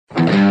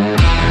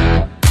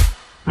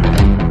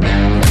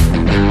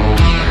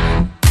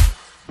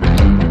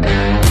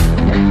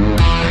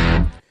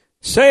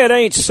Say it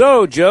ain't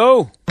so,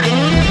 Joe.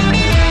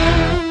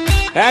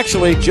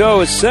 Actually,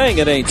 Joe is saying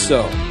it ain't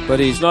so,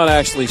 but he's not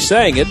actually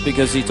saying it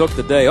because he took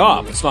the day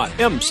off. It's not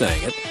him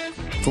saying it.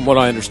 From what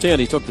I understand,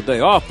 he took the day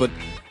off, but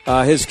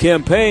his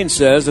campaign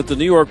says that the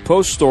New York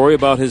Post story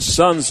about his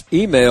son's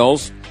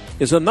emails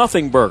is a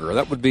nothing burger.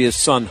 That would be his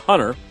son,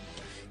 Hunter.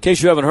 In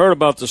case you haven't heard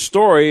about the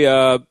story,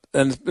 and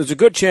there's a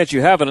good chance you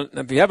haven't,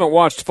 if you haven't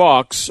watched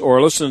Fox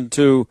or listened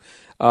to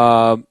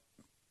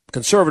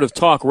conservative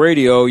talk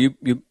radio,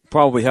 you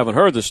probably haven't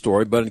heard the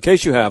story, but in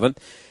case you haven't,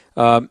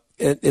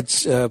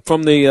 it's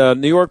from the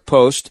New York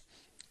Post.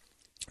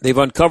 They've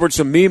uncovered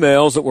some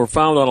emails that were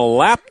found on a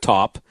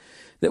laptop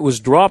that was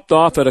dropped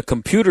off at a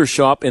computer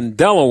shop in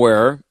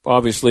Delaware,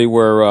 obviously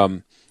where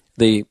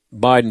the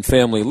Biden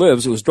family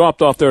lives. It was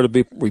dropped off there to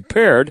be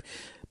repaired,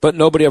 but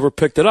nobody ever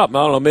picked it up. I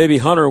don't know, maybe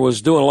Hunter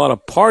was doing a lot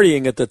of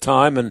partying at the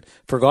time and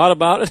forgot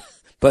about it,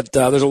 but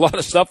there's a lot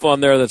of stuff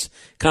on there that's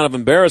kind of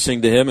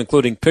embarrassing to him,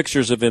 including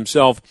pictures of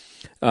himself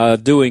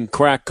doing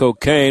crack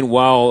cocaine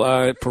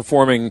while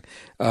performing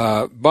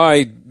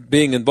by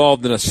being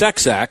involved in a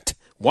sex act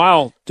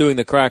while doing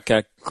the crack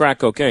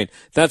cocaine.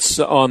 That's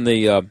on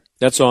the web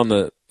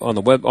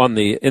in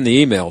the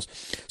emails.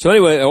 So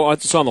anyway,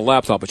 it's on the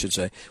laptop, I should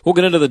say. We'll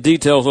get into the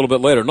details a little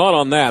bit later. Not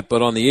on that,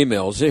 but on the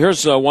emails.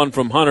 Here's one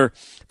from Hunter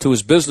to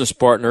his business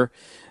partner,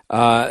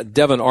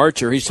 Devin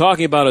Archer. He's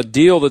talking about a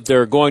deal that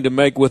they're going to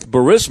make with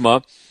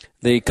Burisma,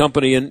 the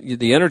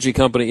energy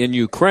company in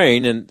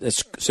Ukraine, and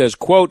it says,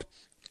 quote,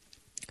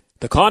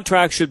 "The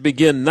contract should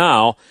begin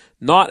now,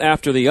 not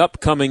after the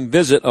upcoming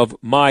visit of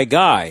my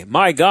guy."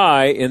 My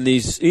guy in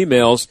these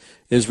emails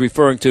is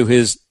referring to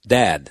his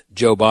dad,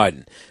 Joe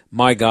Biden.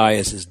 My guy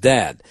is his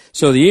dad.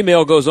 So the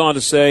email goes on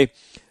to say,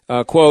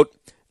 quote,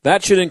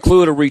 "That should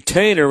include a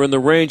retainer in the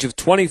range of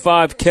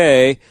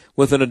 $25K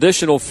with an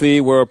additional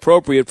fee where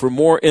appropriate for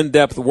more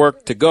in-depth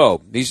work to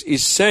go."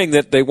 He's saying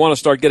that they want to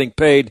start getting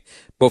paid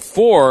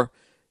before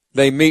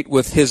they meet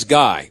with his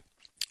guy.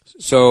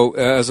 So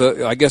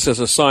I guess as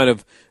a sign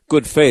of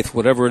good faith,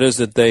 whatever it is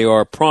that they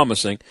are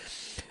promising.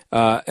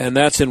 And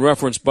that's in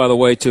reference, by the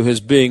way, to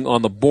his being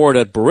on the board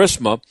at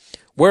Burisma,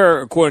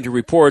 where, according to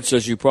reports,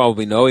 as you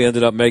probably know, he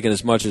ended up making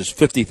as much as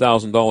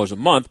 $50,000 a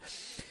month.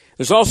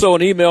 There's also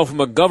an email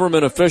from a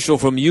government official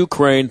from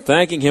Ukraine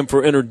thanking him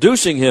for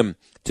introducing him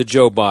to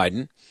Joe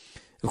Biden.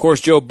 Of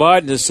course, Joe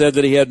Biden has said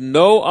that he had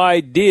no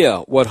idea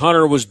what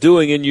Hunter was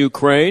doing in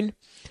Ukraine.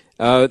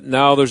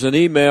 Now there's an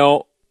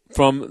email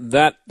from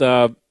that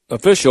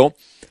official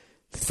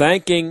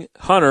thanking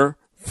Hunter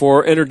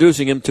for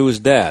introducing him to his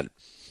dad.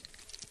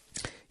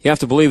 You have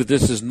to believe that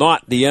this is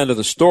not the end of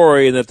the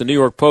story and that the New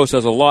York Post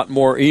has a lot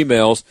more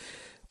emails.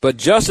 But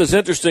just as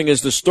interesting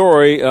as the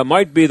story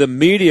might be the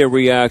media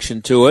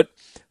reaction to it.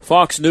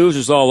 Fox News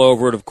is all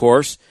over it, of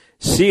course.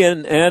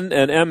 CNN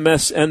and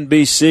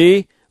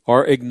MSNBC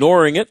are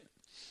ignoring it.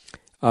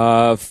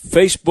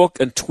 Facebook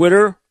and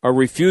Twitter are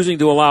refusing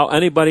to allow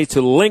anybody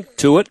to link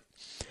to it.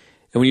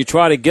 And when you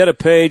try to get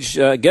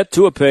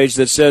to a page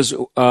that says,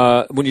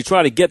 when you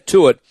try to get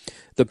to it,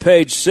 the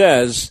page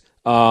says,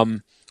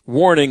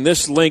 warning,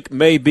 this link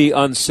may be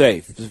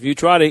unsafe.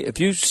 If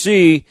you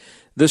see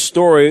this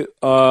story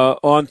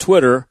on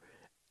Twitter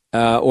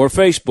or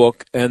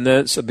Facebook, and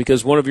that's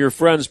because one of your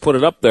friends put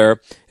it up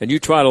there, and you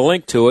try to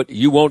link to it,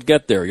 you won't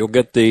get there. You'll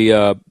get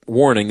the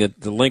warning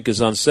that the link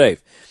is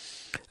unsafe.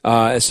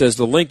 It says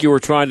the link you are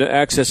trying to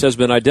access has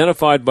been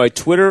identified by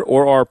Twitter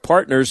or our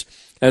partners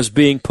as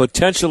being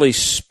potentially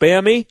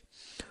spammy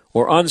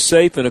or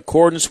unsafe in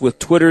accordance with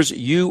Twitter's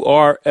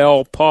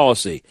URL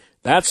policy.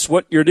 That's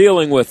what you're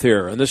dealing with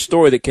here in this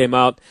story that came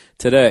out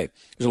today.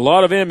 There's a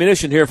lot of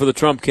ammunition here for the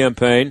Trump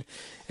campaign,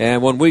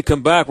 and when we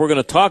come back, we're going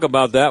to talk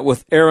about that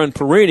with Erin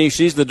Perini.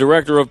 She's the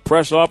Director of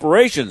Press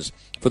Operations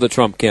for the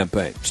Trump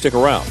campaign. Stick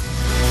around.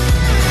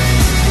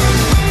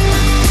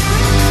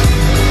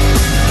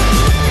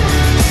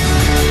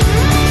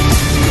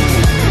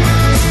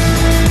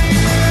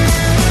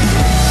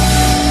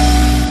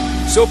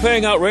 Still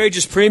paying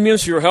outrageous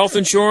premiums for your health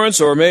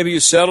insurance, or maybe you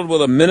settled with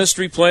a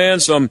ministry plan,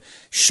 some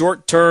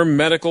short-term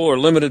medical or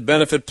limited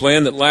benefit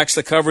plan that lacks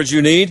the coverage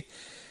you need?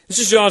 This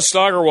is John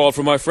Steigerwald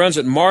from my friends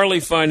at Marley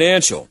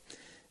Financial.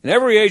 And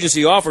every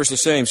agency offers the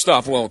same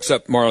stuff, well,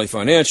 except Marley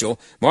Financial.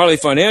 Marley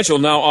Financial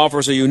now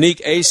offers a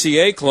unique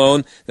ACA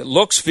clone that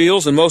looks,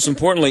 feels, and most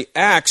importantly,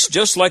 acts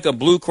just like a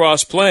Blue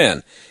Cross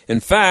plan. In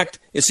fact,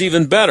 it's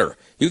even better.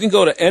 You can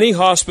go to any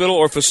hospital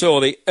or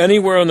facility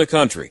anywhere in the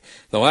country.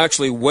 They'll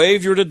actually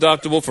waive your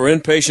deductible for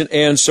inpatient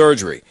and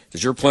surgery.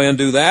 Does your plan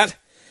do that?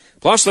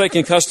 Plus, they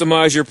can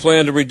customize your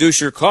plan to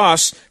reduce your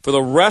costs for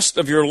the rest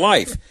of your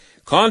life.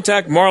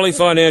 Contact Marley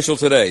Financial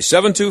today,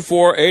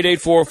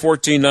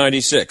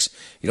 724-884-1496.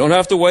 You don't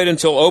have to wait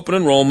until open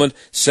enrollment,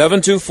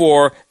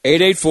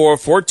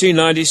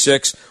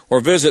 724-884-1496, or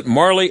visit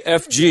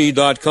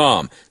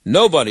marleyfg.com.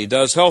 Nobody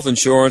does health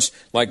insurance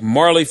like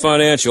Marley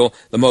Financial,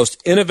 the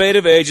most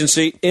innovative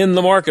agency in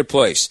the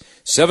marketplace.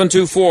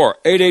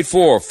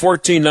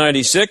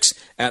 724-884-1496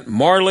 at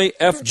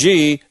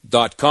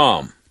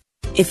marleyfg.com.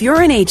 If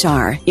you're in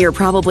HR, you're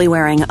probably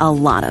wearing a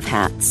lot of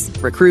hats.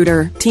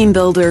 Recruiter, team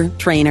builder,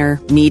 trainer,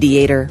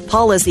 mediator,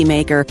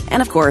 policymaker, and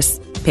of course,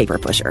 paper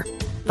pusher.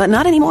 But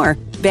not anymore.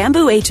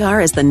 Bamboo HR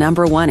is the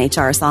 #1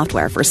 HR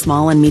software for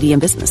small and medium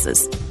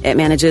businesses. It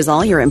manages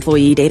all your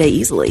employee data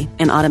easily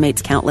and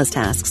automates countless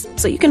tasks,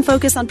 so you can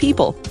focus on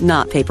people,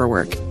 not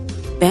paperwork.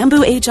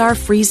 Bamboo HR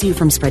frees you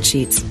from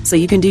spreadsheets, so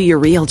you can do your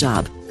real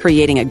job,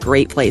 creating a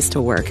great place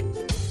to work.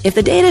 If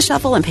the data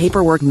shuffle and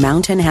paperwork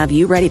mountain have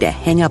you ready to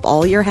hang up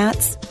all your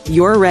hats,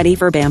 you're ready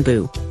for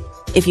Bamboo.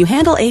 If you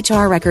handle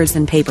HR records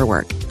and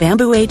paperwork,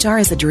 Bamboo HR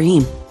is a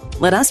dream.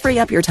 Let us free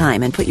up your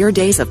time and put your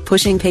days of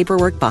pushing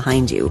paperwork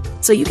behind you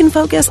so you can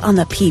focus on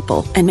the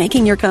people and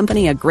making your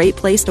company a great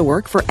place to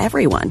work for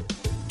everyone.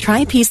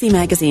 Try PC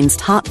Magazine's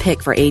top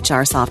pick for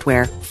HR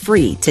software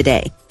free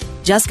today.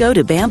 Just go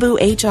to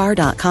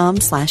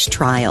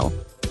bamboohr.com/trial.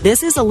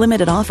 This is a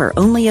limited offer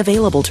only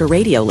available to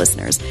radio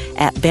listeners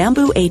at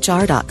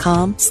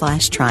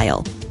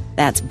bamboohr.com/trial.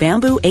 That's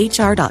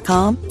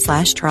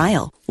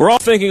bamboohr.com/trial. We're all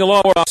thinking a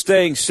lot more about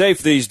staying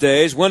safe these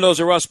days.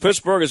 Windows R Us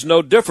Pittsburgh is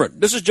no different.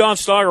 This is John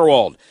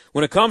Steigerwald.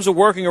 When it comes to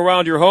working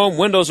around your home,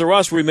 Windows R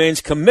Us remains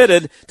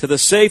committed to the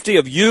safety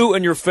of you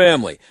and your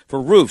family.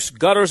 For roofs,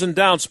 gutters and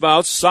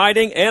downspouts,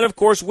 siding, and of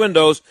course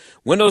windows,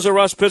 Windows R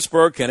Us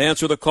Pittsburgh can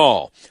answer the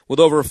call. With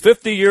over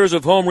 50 years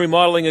of home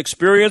remodeling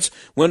experience,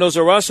 Windows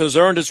R Us has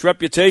earned its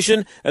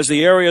reputation as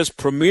the area's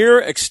premier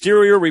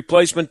exterior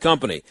replacement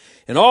company.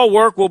 And all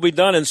work will be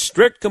done in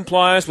strict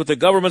compliance with the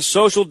government's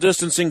social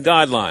distancing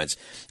guidelines.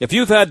 If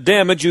you've had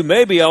damage, you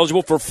may be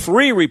eligible for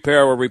free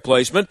repair or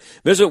replacement.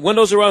 Visit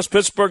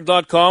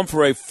WindowsRUsPittsburgh.com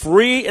for a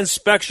free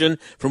inspection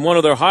from one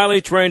of their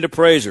highly trained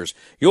appraisers.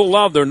 You'll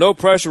love their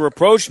no-pressure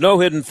approach, no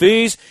hidden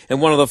fees,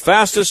 and one of the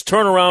fastest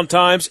turnaround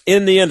times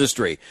in the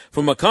industry.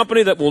 From a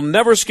company that will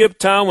never skip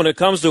town when it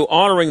comes to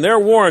honoring their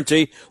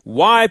warranty,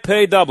 why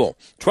pay double?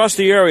 Trust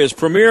the area's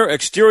premier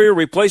exterior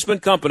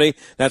replacement company.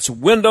 That's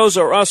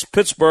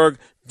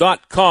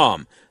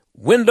WindowsRUsPittsburgh.com.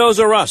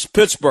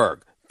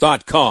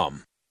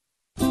 WindowsRUsPittsburgh.com.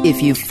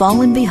 If you've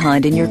fallen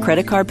behind in your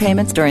credit card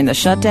payments during the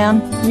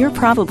shutdown, you're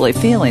probably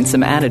feeling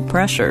some added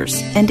pressures.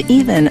 And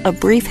even a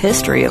brief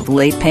history of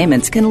late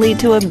payments can lead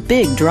to a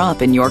big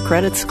drop in your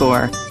credit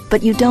score.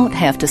 But you don't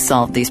have to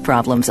solve these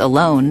problems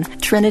alone.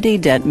 Trinity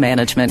Debt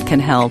Management can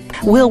help.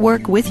 We'll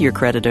work with your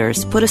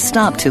creditors, put a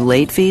stop to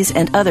late fees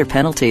and other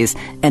penalties,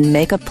 and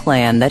make a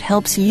plan that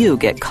helps you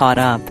get caught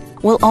up.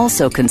 We'll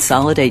also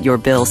consolidate your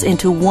bills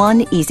into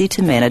one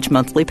easy-to-manage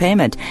monthly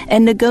payment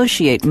and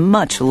negotiate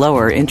much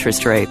lower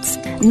interest rates.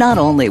 Not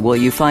only will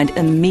you find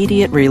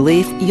immediate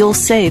relief, you'll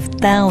save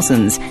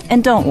thousands.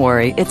 And don't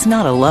worry, it's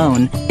not a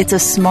loan. It's a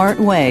smart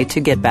way to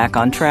get back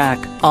on track.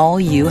 All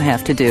you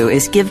have to do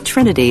is give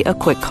Trinity a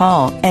quick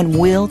call, and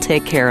we'll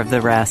take care of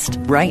the rest.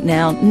 Right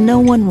now,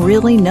 no one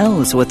really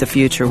knows what the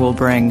future will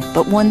bring.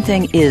 But one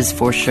thing is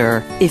for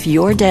sure. If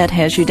your debt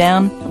has you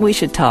down, we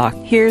should talk.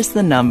 Here's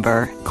the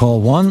number.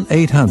 Call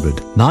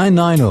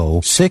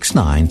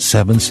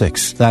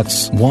 1-800-990-6976.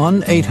 That's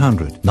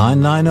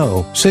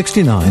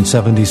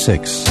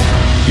 1-800-990-6976.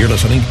 You're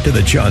listening to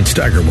The John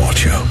Steigerwald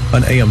Show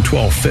on AM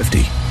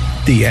 1250.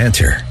 The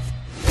Answer.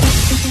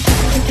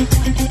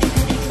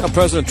 Now,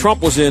 President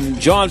Trump was in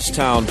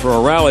Johnstown for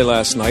a rally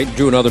last night,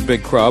 drew another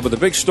big crowd. But the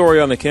big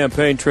story on the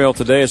campaign trail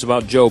today is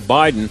about Joe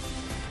Biden.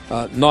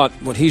 Not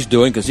what he's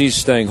doing, because he's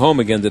staying home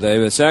again today.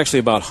 But it's actually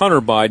about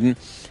Hunter Biden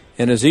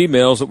and his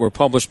emails that were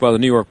published by the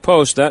New York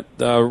Post. That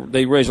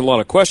they raise a lot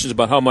of questions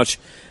about how much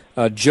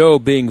Joe,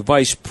 being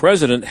vice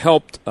president,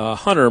 helped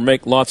Hunter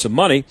make lots of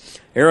money.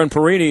 Erin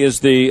Perini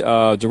is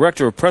the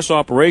director of press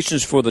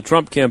operations for the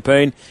Trump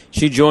campaign.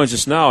 She joins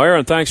us now.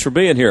 Erin, thanks for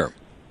being here.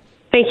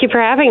 Thank you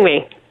for having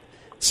me.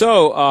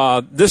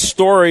 So this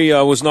story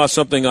was not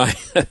something I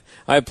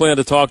planned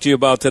to talk to you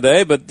about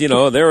today, but, you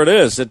know, there it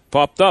is. It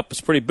popped up. It's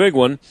a pretty big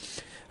one.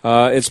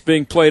 It's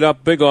being played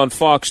up big on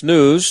Fox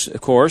News,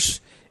 of course,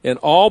 and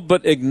all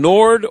but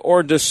ignored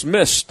or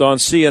dismissed on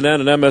CNN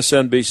and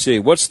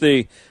MSNBC. What's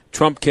the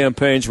Trump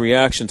campaign's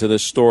reaction to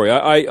this story?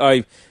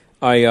 I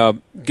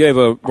gave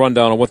a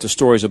rundown on what the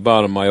story's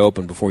about in my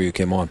open before you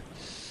came on.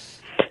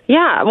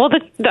 Yeah, well,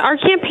 our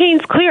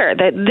campaign's clear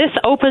that this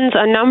opens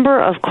a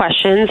number of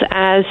questions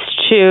as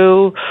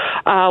to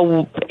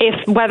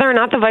whether or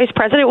not the vice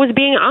president was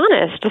being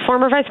honest, the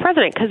former vice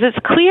president, because it's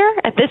clear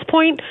at this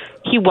point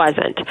he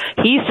wasn't.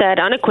 He said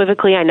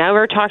unequivocally, I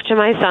never talked to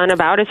my son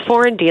about his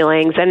foreign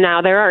dealings, and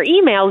now there are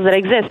emails that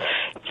exist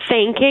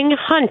thanking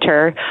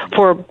Hunter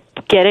for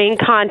getting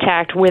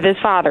contact with his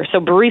father.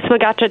 So Burisma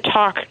got to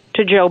talk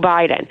to Joe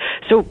Biden.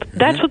 So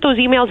that's what those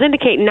emails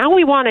indicate. Now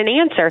we want an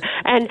answer.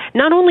 And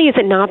not only is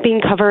it not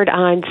being covered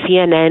on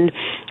CNN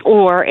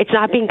or it's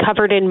not being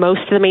covered in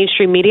most of the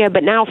mainstream media,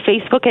 but now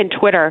Facebook and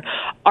Twitter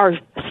are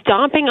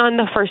stomping on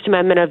the First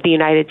Amendment of the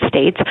United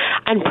States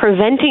and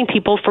preventing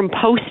people from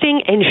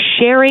posting and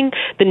sharing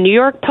the New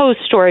York Post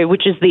story,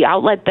 which is the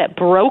outlet that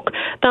broke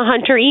the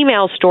Hunter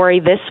email story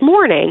this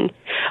morning,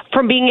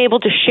 from being able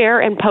to share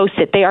and post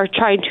it. They are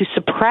trying to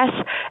suppress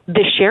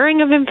the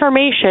sharing of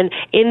information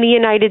in the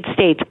United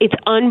States. It's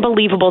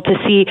unbelievable to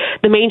see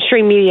the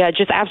mainstream media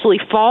just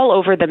absolutely fall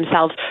over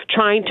themselves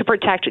trying to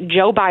protect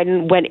Joe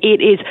Biden when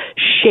it is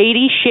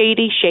shady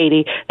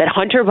that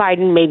Hunter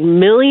Biden made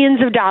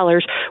millions of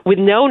dollars with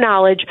no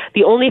knowledge.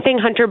 The only thing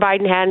Hunter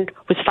Biden had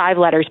was 5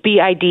 letters,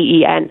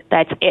 BIDEN.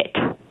 That's it.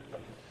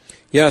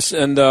 Yes,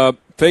 and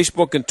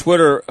Facebook and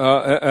Twitter,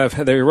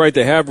 they're right,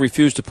 they have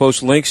refused to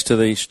post links to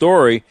the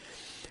story.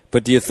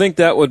 But do you think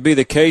that would be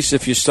the case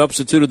if you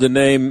substituted the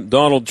name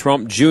Donald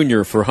Trump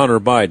Jr. for Hunter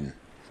Biden?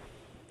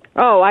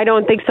 Oh, I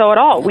don't think so at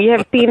all. We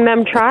have seen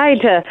them try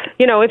to,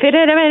 if it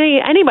had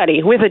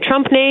anybody with a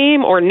Trump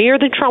name or near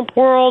the Trump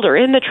world or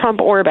in the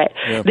Trump orbit,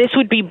 this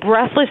would be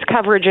breathless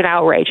coverage and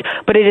outrage.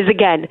 But it is,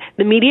 again,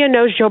 the media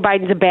knows Joe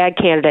Biden's a bad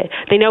candidate.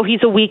 They know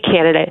he's a weak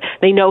candidate.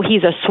 They know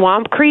he's a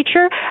swamp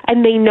creature,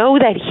 and they know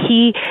that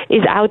he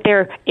is out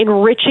there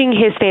enriching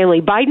his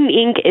family. Biden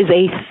Inc. is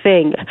a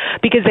thing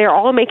because they're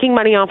all making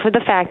money off of the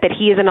fact that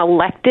he is an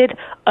elected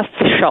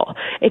official.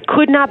 It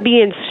could not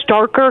be in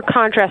starker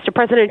contrast to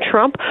President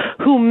Trump,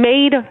 who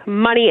made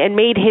money and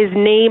made his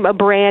name a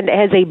brand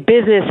as a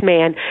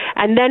businessman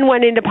and then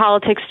went into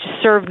politics to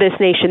serve this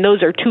nation.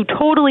 Those are two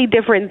totally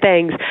different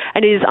things,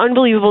 and it is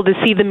unbelievable to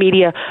see the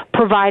media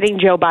providing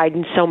Joe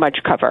Biden so much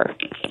cover.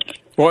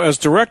 Well, as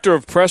director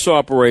of press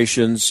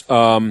operations,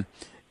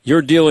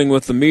 you're dealing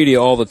with the media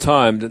all the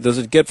time. Does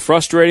it get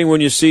frustrating when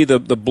you see the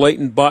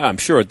blatant bias? I'm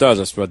sure it does.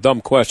 It's a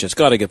dumb question. It's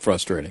got to get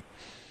frustrating.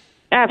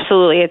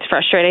 Absolutely, it's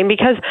frustrating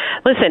because,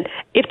 listen,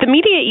 if the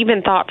media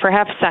even thought for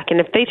half a second,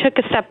 if they took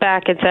a step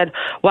back and said,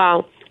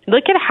 wow,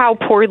 look at how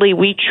poorly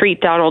we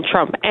treat Donald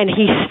Trump, and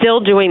he's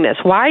still doing this.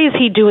 Why is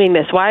he doing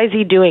this? Why is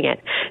he doing it?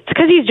 It's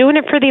because he's doing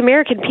it for the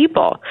American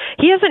people.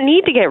 He doesn't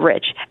need to get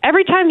rich.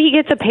 Every time he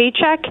gets a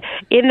paycheck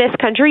in this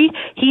country,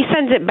 he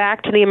sends it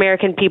back to the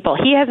American people.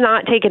 He has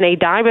not taken a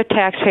dime of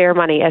taxpayer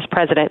money as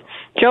president.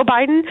 Joe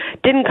Biden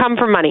didn't come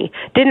from money,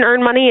 didn't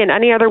earn money in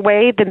any other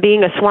way than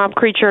being a swamp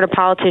creature and a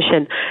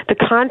politician. The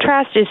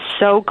contrast is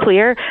so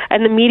clear,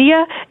 and the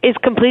media is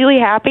completely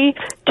happy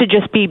to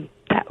just be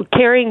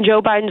carrying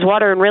Joe Biden's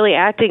water and really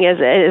acting as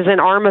an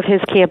arm of his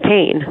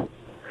campaign.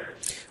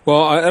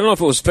 Well, I don't know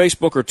if it was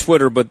Facebook or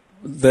Twitter, but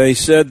they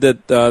said that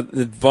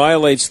it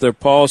violates their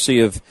policy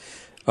of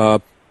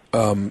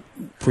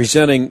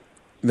presenting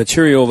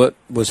material that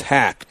was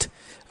hacked.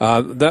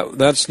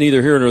 That's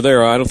neither here nor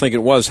there. I don't think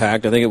it was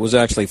hacked. I think it was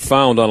actually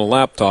found on a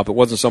laptop. It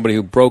wasn't somebody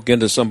who broke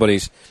into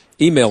somebody's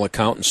email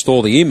account and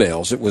stole the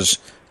emails. It was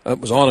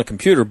on a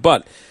computer.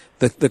 But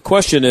the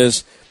question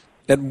is,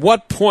 at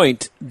what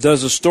point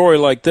does a story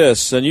like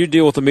this, and you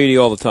deal with the media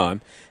all the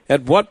time,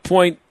 at what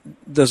point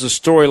does a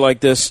story like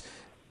this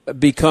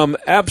become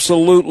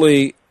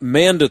absolutely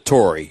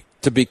mandatory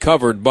to be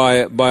covered by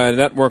a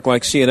network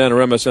like CNN or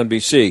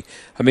MSNBC?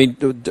 I mean,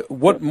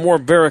 what more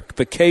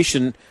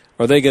verification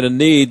are they going to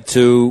need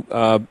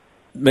to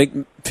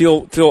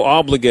feel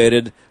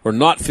obligated or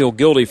not feel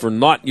guilty for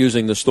not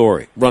using the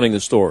story, running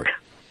the story?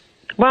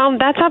 Well,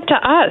 that's up to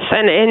us,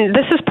 and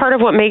this is part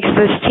of what makes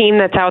this team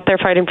that's out there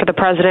fighting for the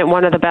president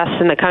one of the best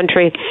in the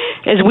country,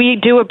 is we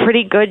do a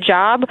pretty good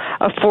job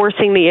of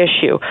forcing the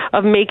issue,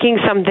 of making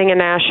something a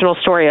national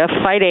story, of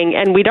fighting,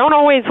 and we don't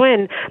always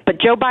win, but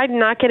Joe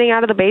Biden not getting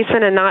out of the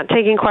basement and not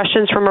taking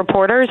questions from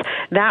reporters,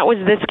 that was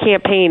this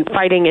campaign,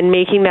 fighting and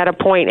making that a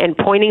point and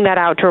pointing that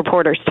out to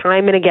reporters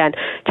time and again,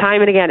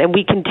 and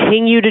we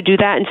continue to do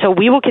that, and so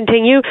we will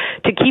continue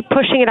to keep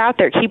pushing it out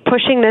there, keep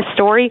pushing this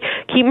story,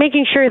 keep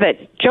making sure that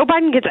Joe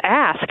Biden gets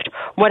asked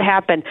what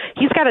happened.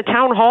 He's got a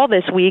town hall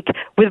this week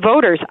with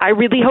voters. I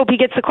really hope he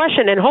gets the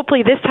question, and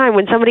hopefully this time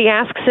when somebody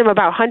asks him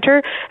about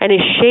Hunter and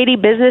his shady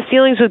business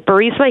dealings with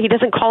Burisma, he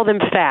doesn't call them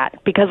fat.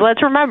 Because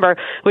let's remember,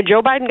 when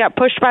Joe Biden got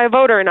pushed by a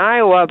voter in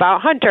Iowa about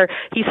Hunter,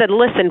 he said,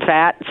 listen,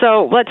 fat.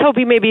 So let's hope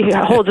he maybe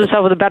holds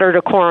himself with a better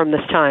decorum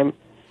this time.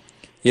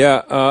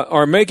 Yeah,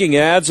 are making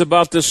ads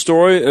about this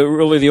story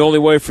really the only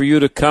way for you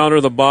to counter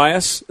the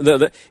bias?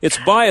 It's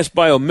bias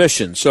by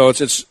omission, so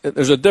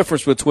there's a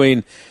difference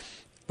between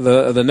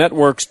the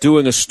networks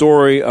doing a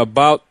story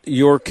about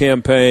your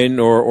campaign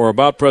or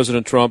about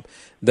President Trump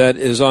that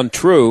is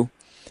untrue,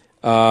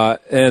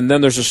 and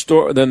then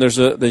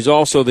there's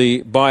also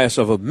the bias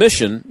of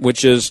omission,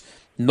 which is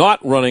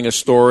not running a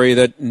story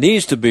that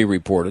needs to be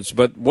reported.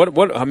 But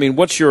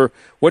what's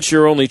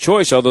your only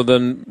choice other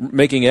than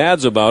making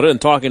ads about it and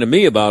talking to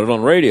me about it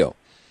on radio?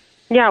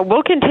 Yeah,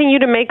 we'll continue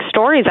to make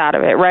stories out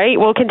of it, right?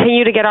 We'll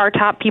continue to get our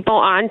top people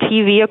on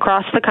TV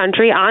across the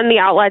country, on the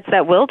outlets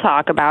that will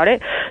talk about it,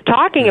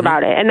 talking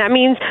about it. And that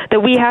means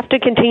that we have to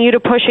continue to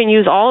push and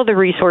use all of the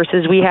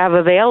resources we have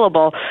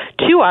available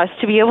to us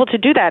to be able to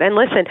do that. And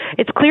listen,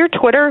 it's clear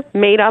Twitter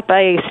made up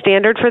a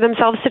standard for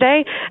themselves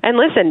today. And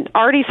listen,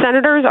 already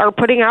senators are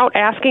putting out,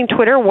 asking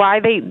Twitter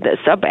why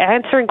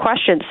answering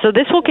questions. So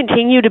this will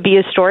continue to be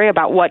a story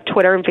about what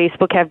Twitter and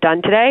Facebook have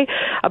done today,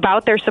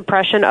 about their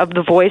suppression of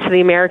the voice of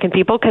the American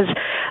people. Because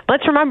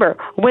let's remember,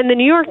 when the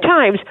New York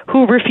Times,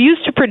 who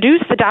refused to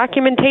produce the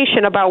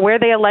documentation about where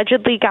they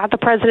allegedly got the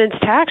president's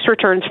tax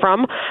returns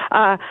from,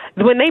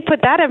 when they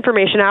put that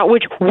information out,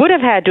 which would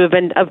have had to have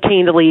been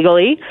obtained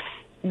illegally,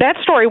 that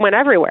story went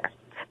everywhere.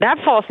 That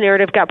false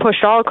narrative got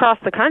pushed all across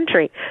the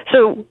country.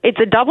 So it's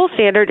a double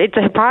standard, it's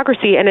a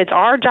hypocrisy, and it's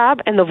our job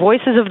and the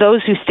voices of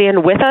those who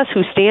stand with us,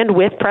 who stand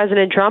with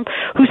President Trump,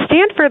 who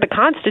stand for the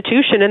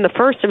Constitution and the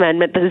First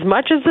Amendment as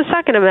much as the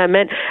Second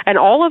Amendment, and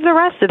all of the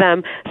rest of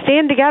them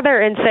stand together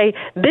and say,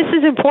 this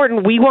is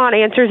important, we want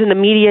answers, and the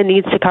media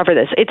needs to cover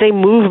this. It's a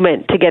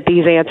movement to get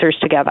these answers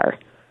together.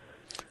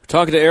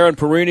 Talking to Erin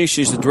Perini,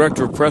 she's the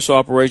Director of Press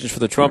Operations for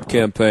the Trump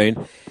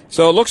campaign.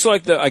 So it looks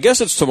like, I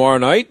guess it's tomorrow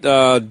night,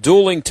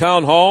 dueling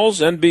town halls.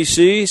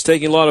 NBC is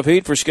taking a lot of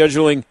heat for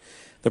scheduling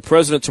the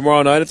president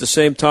tomorrow night at the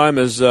same time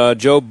as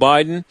Joe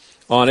Biden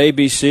on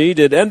ABC.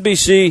 Did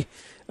NBC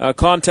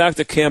contact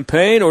the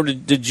campaign, or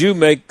did you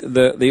make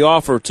the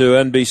offer to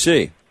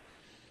NBC?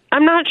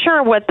 I'm not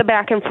sure what the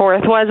back and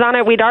forth was on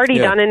it. We'd already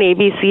done an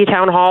ABC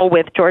town hall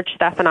with George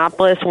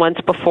Stephanopoulos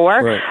once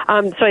before, right.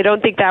 So I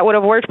don't think that would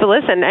have worked. But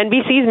listen,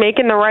 NBC's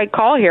making the right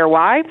call here.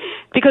 Why?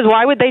 Because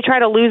why would they try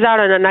to lose out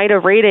on a night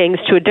of ratings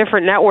to a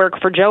different network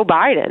for Joe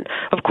Biden?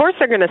 Of course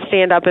they're going to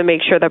stand up and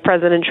make sure that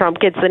President Trump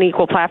gets an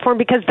equal platform,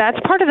 because that's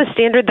part of the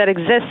standard that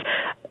exists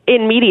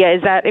in media,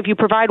 is that if you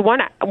provide one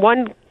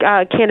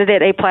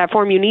candidate a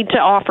platform, you need to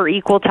offer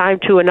equal time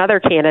to another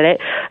candidate.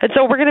 And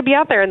so we're going to be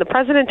out there, and the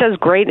president does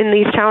great in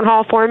these town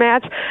hall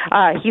formats.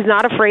 He's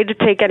not afraid to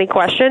take any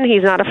question.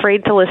 He's not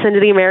afraid to listen to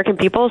the American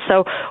people.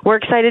 So we're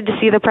excited to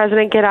see the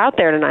president get out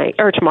there tonight,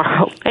 or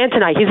tomorrow, and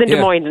tonight. He's in Des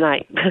Moines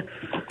tonight.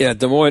 Yeah,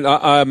 Des Moines.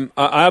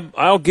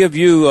 I'll give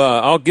you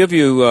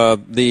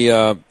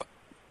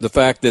the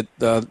fact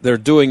that they're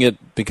doing it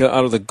because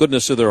out of the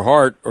goodness of their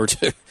heart, or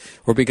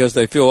because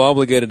they feel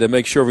obligated to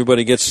make sure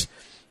everybody gets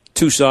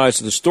two sides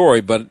to the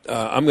story. But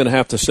I'm going to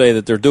have to say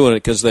that they're doing it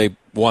because they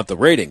want the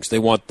ratings. They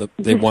want the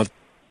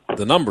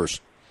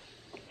numbers.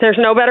 There's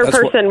no better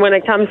person when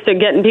it comes to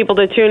getting people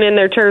to tune in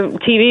their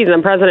TVs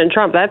than President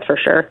Trump. That's for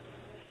sure.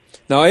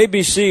 Now,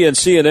 ABC and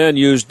CNN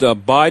used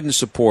Biden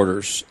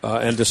supporters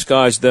and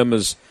disguised them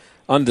as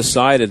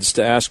undecideds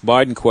to ask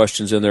Biden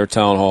questions in their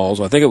town halls.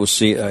 I think it was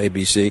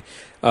ABC.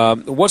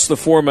 What's the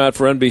format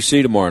for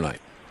NBC tomorrow night?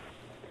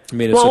 I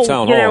mean, it's a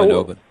town hall, I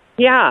know, but...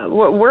 Yeah,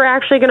 we're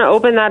actually going to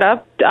open that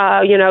up.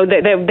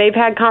 They've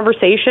had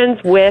conversations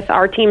with,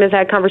 our team has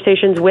had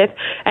conversations with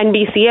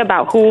NBC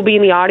about who will be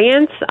in the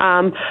audience.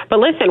 But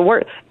listen,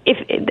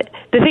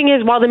 the thing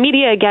is, while the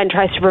media, again,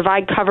 tries to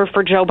provide cover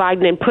for Joe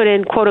Biden and put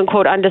in,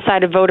 quote-unquote,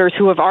 undecided voters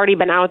who have already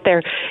been out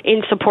there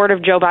in support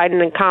of Joe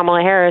Biden and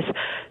Kamala Harris,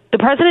 the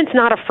president's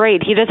not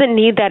afraid. He doesn't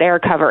need that air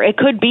cover. It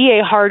could be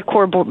a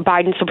hardcore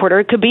Biden supporter.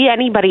 It could be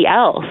anybody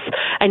else.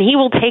 And he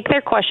will take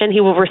their question.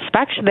 He will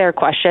respect their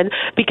question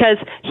because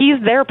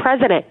he's their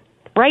president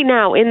right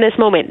now in this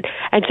moment.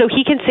 And so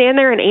he can stand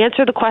there and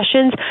answer the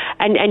questions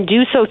and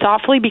do so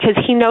thoughtfully because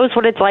he knows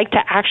what it's like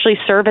to actually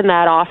serve in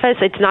that office.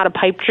 It's not a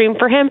pipe dream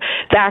for him.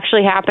 It's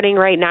actually happening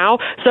right now.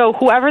 So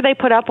whoever they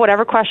put up,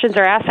 whatever questions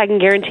are asked, I can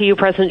guarantee you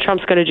President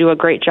Trump's going to do a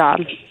great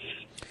job.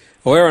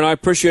 Well, Erin, I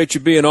appreciate you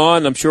being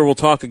on. I'm sure we'll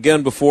talk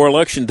again before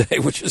Election Day,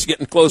 which is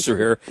getting closer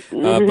here.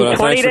 But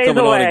thanks for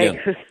coming on again.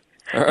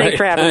 All right, thanks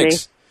for having me.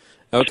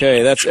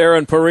 Okay, that's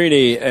Erin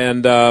Perini,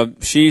 and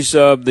she's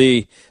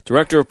the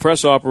Director of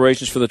Press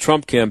Operations for the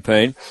Trump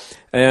campaign.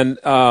 And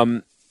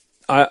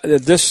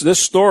this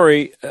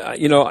story,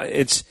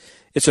 it's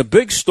a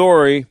big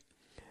story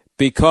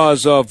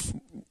because of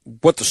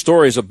what the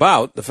story is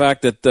about, the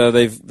fact that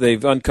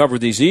they've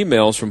uncovered these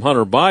emails from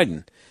Hunter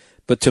Biden.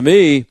 But to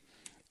me,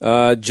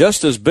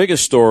 just as big a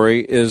story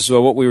is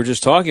what we were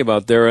just talking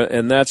about there,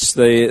 and that's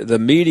the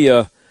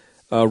media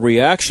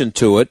reaction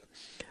to it.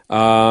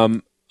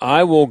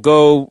 I will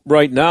go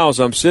right now as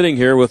I'm sitting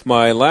here with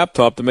my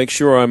laptop to make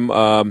sure I'm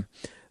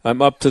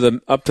up to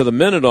the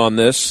minute on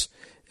this,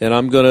 and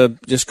I'm going to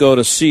just go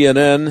to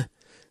CNN.com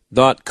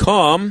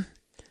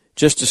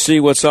just to see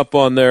what's up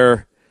on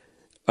their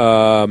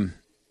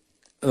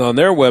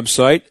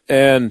website.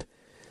 And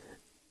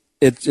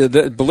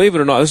believe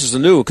it or not, this is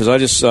new because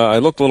I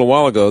looked a little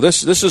while ago.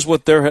 This is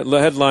what their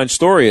headline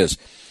story is: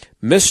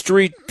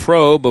 Mystery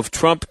probe of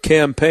Trump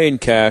campaign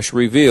cash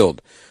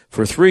revealed.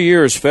 For 3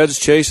 years, feds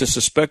chase a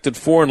suspected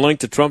foreign link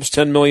to Trump's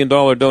 $10 million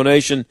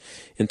donation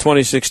in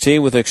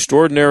 2016 with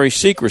extraordinary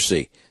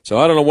secrecy. So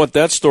I don't know what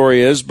that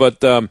story is,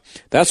 but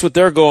that's what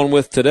they're going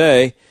with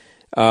today.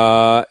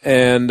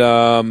 And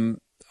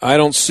I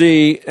don't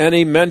see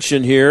any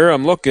mention here.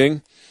 I'm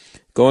looking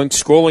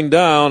scrolling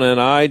down, and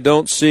I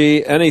don't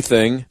see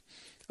anything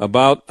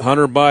about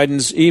Hunter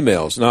Biden's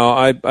emails. Now,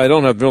 I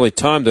don't have really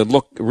time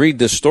to read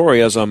this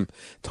story as I'm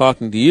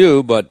talking to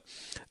you, but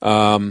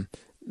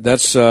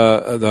that's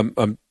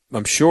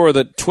I'm sure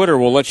that Twitter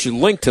will let you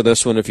link to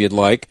this one if you'd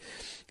like.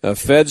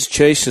 Feds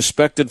chase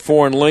suspected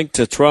foreign link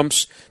to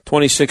Trump's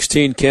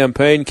 2016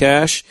 campaign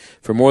cash.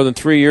 For more than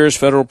 3 years,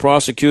 federal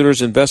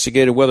prosecutors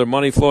investigated whether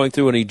money flowing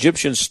through an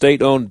Egyptian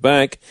state-owned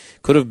bank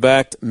could have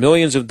backed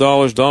millions of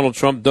dollars Donald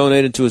Trump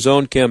donated to his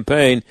own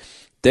campaign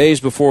days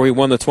before he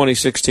won the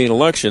 2016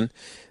 election.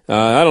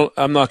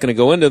 I'm not going to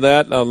go into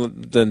that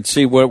and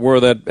see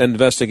where that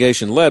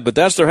investigation led, but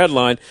that's their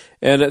headline.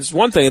 And it's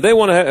one thing if they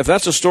want to if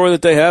that's a story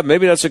that they have,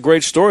 maybe that's a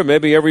great story.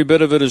 Maybe every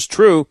bit of it is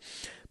true,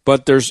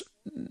 but there's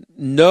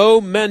no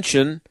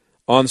mention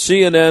on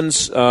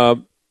CNN's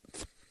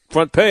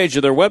front page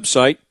of their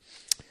website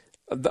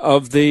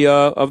of the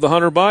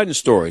Hunter Biden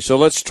story. So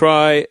let's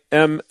try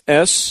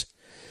MSNBC.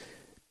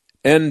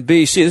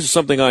 This is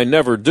something I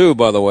never do,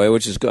 by the way,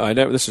 this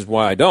is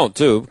why I don't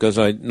too, because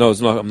I know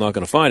I'm not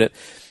going to find it.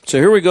 So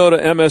here we go to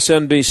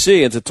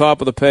MSNBC at the top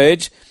of the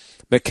page.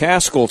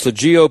 McCaskill to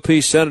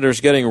GOP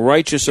senators getting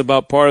righteous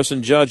about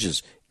partisan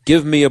judges.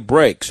 Give me a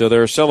break. So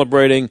they're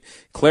celebrating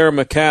Claire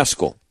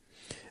McCaskill.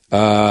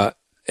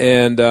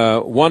 And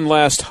one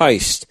last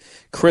heist.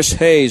 Chris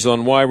Hayes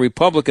on why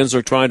Republicans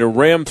are trying to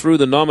ram through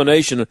the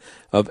nomination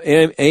of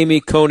Amy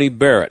Coney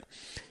Barrett.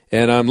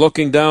 And I'm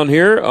looking down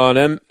here on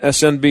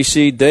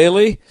MSNBC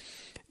Daily.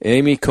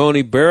 Amy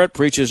Coney Barrett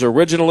preaches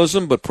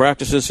originalism but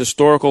practices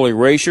historical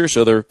erasure,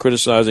 so they're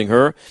criticizing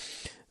her.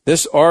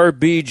 This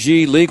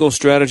RBG legal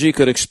strategy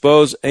could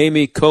expose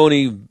Amy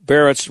Coney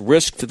Barrett's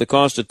risk to the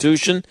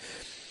Constitution.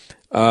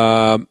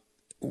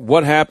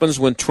 What happens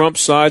when Trump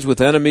sides with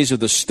enemies of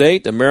the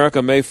state?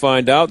 America may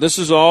find out. This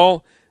is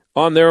all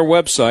on their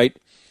website,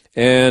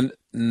 and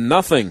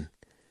nothing.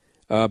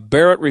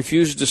 Barrett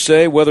refuses to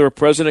say whether a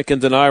president can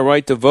deny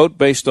right to vote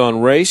based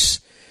on race.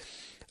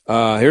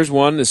 Here's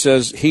one that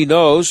says, he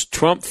knows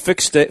Trump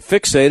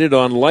fixated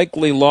on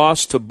likely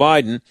loss to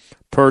Biden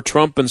per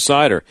Trump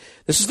Insider.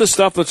 This is the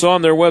stuff that's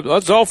on their website.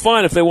 It's all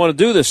fine if they want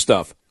to do this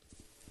stuff.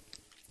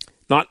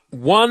 Not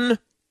one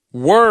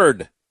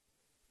word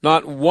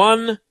on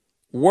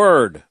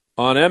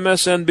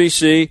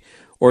MSNBC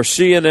or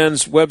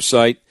CNN's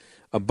website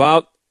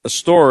about a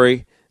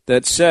story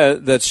that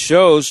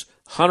shows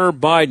Hunter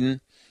Biden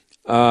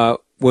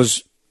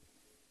was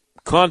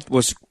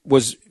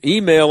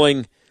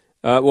emailing,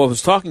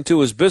 was talking to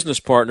his business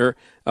partner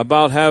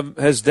about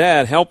his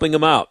dad helping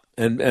him out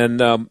and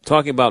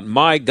talking about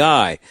my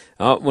guy.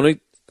 When we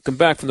come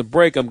back from the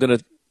break, I'll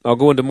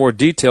go into more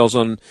details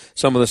on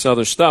some of this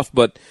other stuff.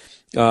 But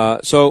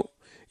so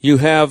you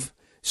have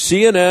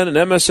CNN and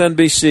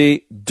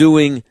MSNBC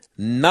doing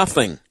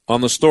nothing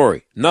on the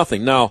story,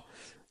 nothing. Now,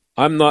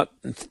 I don't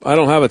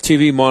have a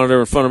TV monitor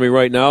in front of me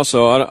right now,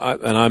 so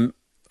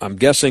I'm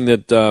guessing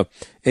that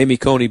Amy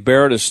Coney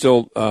Barrett is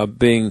still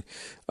being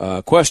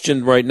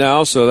questioned right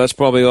now, so that's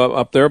probably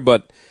up there.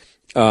 But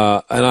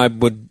and I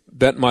would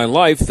bet my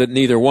life that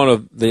neither one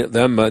of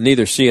them,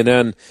 neither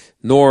CNN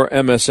nor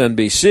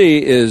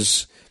MSNBC,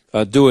 is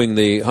doing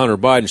the Hunter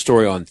Biden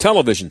story on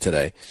television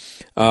today.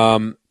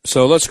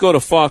 So let's go to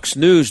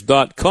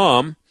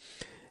FoxNews.com,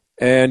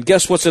 and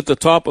guess what's at the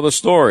top of the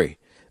story?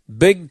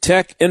 Big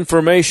tech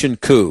information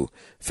coup.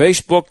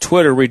 Facebook,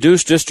 Twitter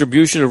reduced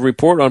distribution of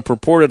report on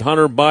purported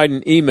Hunter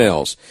Biden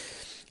emails.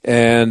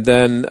 And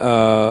then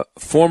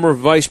former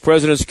vice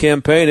president's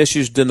campaign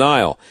issues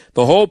denial.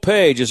 The whole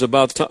page is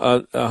about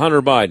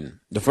Hunter Biden,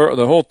 the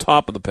whole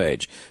top of the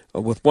page,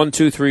 with 1,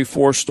 2, 3,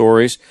 4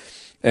 stories.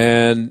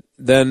 And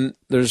then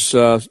there's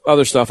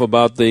other stuff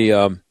about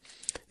the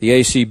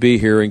ACB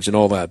hearings and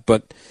all that.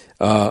 But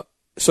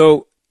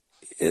so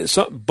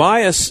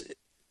bias,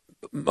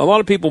 a lot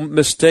of people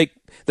mistake.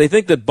 They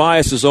think that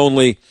bias is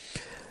only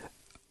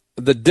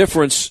the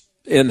difference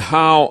in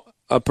how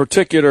a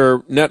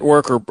particular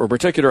network or a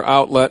particular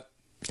outlet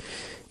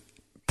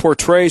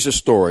portrays a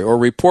story or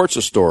reports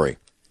a story.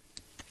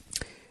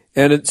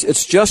 And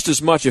it's just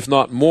as much, if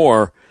not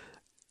more,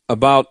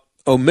 about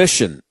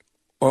omission,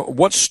 or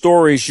what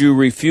stories you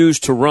refuse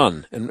to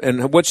run,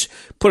 and put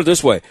it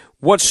this way,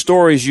 what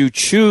stories you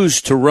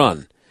choose to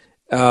run.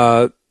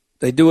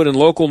 They do it in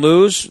local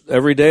news.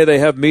 Every day they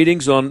have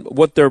meetings on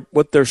what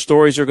their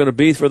stories are going to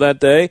be for that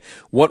day,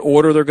 what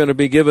order they're going to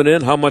be given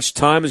in, how much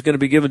time is going to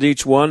be given to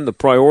each one, the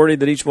priority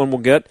that each one will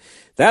get.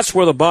 That's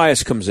where the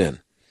bias comes in,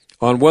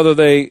 on whether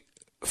they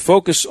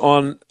focus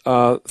on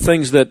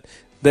things that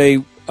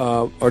they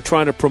are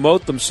trying to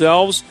promote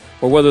themselves,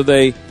 or whether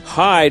they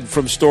hide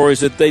from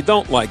stories that they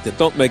don't like, that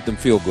don't make them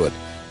feel good.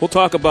 We'll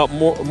talk about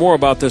more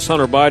about this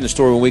Hunter Biden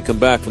story when we come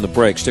back from the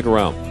break. Stick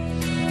around.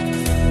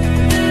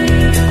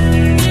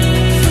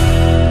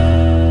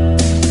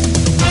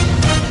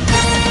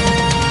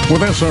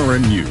 With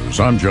SRN News,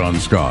 I'm John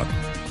Scott.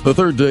 The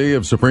third day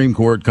of Supreme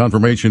Court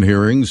confirmation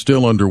hearings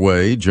still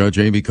underway. Judge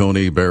Amy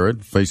Coney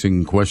Barrett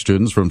facing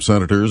questions from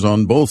senators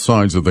on both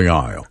sides of the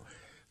aisle.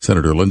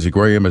 Senator Lindsey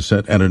Graham has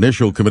set an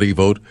initial committee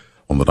vote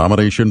on the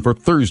nomination for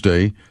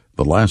Thursday,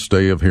 the last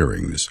day of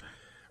hearings.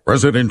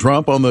 President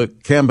Trump on the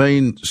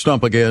campaign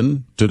stump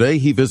again. Today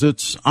he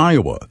visits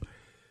Iowa.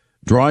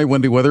 Dry,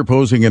 windy weather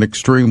posing an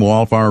extreme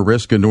wildfire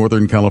risk in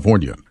Northern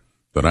California.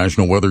 The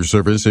National Weather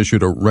Service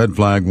issued a red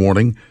flag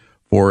warning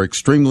for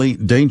extremely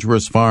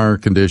dangerous fire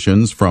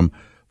conditions from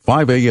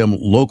 5 a.m.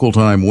 local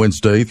time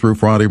Wednesday through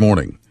Friday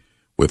morning,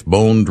 with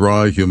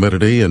bone-dry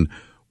humidity and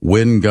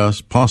wind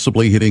gusts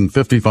possibly hitting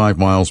 55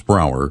 miles per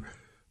hour.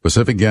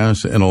 Pacific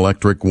Gas and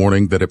Electric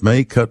warning that it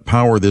may cut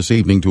power this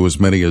evening to as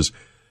many as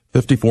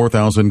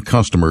 54,000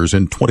 customers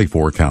in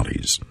 24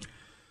 counties.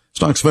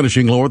 Stocks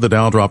finishing lower. The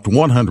Dow dropped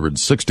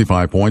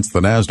 165 points. The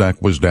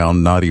Nasdaq was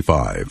down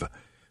 95.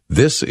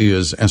 This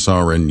is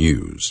SRN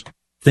News.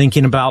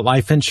 Thinking about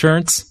life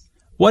insurance?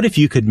 What if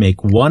you could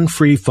make one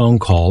free phone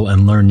call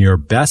and learn your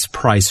best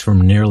price from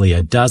nearly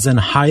a dozen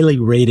highly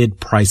rated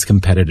price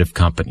competitive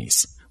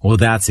companies? Well,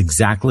 that's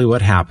exactly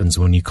what happens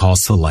when you call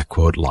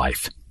SelectQuote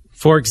Life.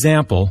 For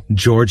example,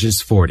 George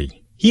is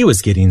 40. He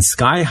was getting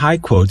sky-high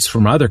quotes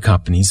from other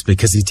companies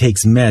because he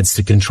takes meds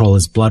to control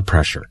his blood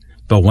pressure.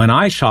 But when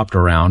I shopped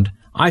around,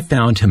 I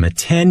found him a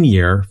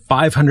 10-year,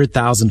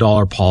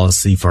 $500,000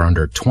 policy for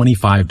under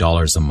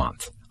 $25 a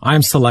month.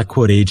 I'm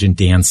SelectQuote agent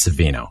Dan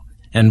Savino.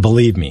 And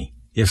believe me,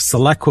 if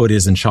SelectQuote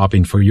isn't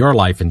shopping for your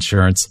life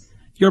insurance,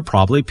 you're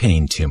probably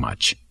paying too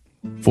much.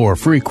 For a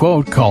free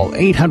quote, call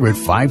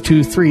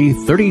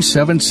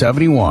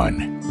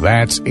 800-523-3771.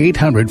 That's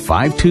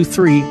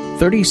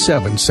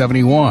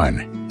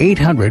 800-523-3771.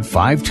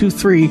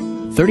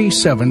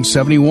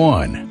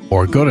 800-523-3771.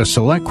 Or go to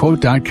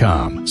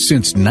SelectQuote.com.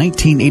 Since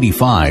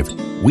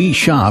 1985, we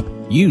shop,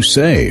 you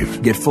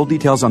save. Get full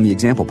details on the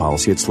example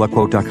policy at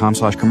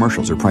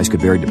SelectQuote.com/commercials. Or price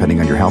could vary depending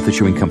on your health,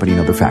 issuing company,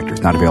 and other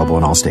factors. Not available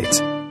in all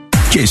states.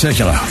 Jay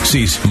Sekulow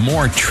sees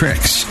more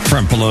tricks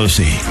from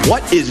Pelosi.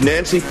 What is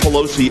Nancy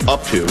Pelosi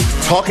up to?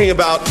 Talking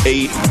about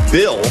a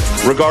bill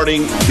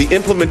regarding the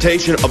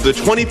implementation of the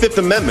 25th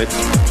Amendment,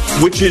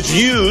 which is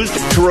used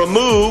to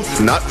remove,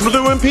 not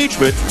through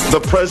impeachment, the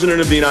President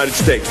of the United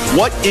States.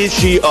 What is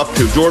she up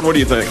to? Jordan, what do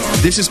you think?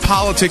 This is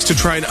politics to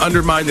try and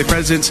undermine the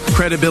President's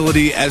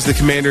credibility as the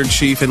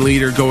Commander-in-Chief and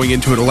leader going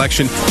into an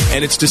election,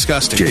 and it's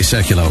disgusting. Jay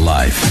Sekulow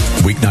live,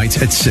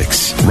 weeknights at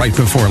 6, right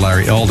before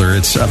Larry Elder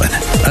at 7,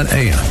 on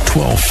AM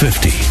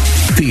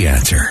 1250. The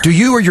Answer. Do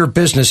you or your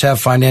business have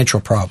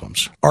financial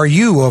problems? Are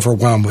you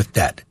overwhelmed with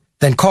debt?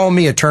 Then call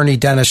me, Attorney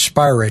Dennis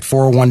Spire, at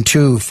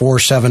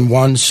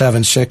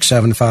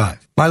 412-471-7675.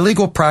 My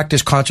legal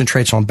practice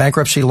concentrates on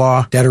bankruptcy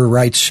law, debtor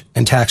rights,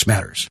 and tax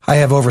matters. I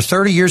have over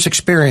 30 years'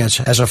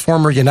 experience as a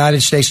former United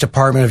States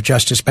Department of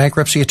Justice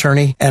bankruptcy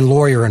attorney and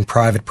lawyer in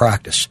private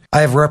practice. I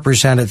have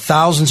represented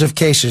thousands of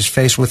cases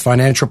faced with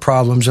financial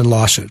problems and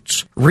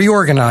lawsuits.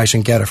 Reorganize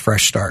and get a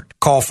fresh start.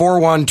 Call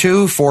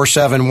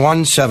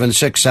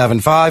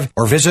 412-471-7675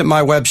 or visit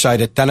my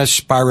website at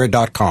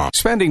DennisSpira.com.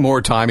 Spending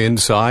more time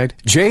inside?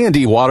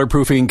 J&D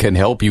Waterproofing can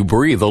help you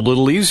breathe a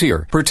little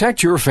easier.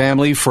 Protect your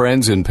family,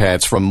 friends, and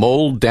pets from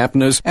mold,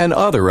 dampness, and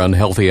other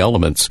unhealthy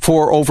elements.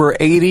 For over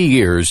 80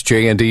 years,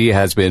 J&D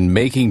has been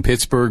making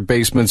Pittsburgh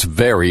basements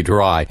very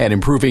dry and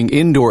improving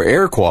indoor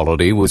air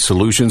quality with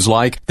solutions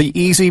like the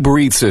Easy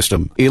Breathe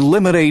system.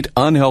 Eliminate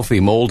unhealthy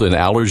mold and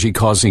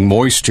allergy-causing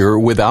moisture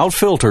without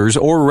filters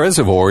or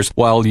reservoirs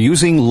while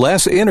using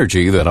less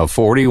energy than a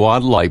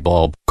 40-watt light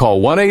bulb.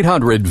 Call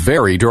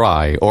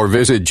 1-800-VERY-DRY or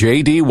visit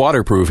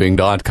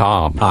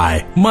jdwaterproofing.com.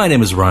 Hi, my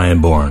name is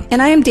Ryan Bourne.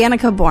 And I am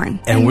Danica Bourne.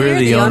 And we're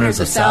the owners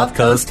of South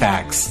Coast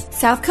Tax.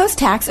 South Coast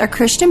Tax are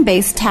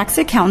Christian-based tax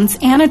accountants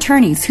and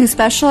attorneys who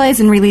specialize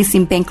in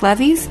releasing bank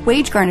levies,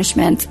 wage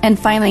garnishments, and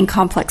filing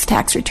complex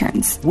tax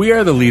returns. We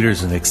are the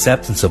leaders in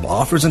acceptance of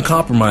offers and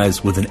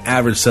compromise with an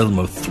average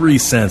settlement of 3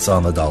 cents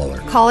on the dollar.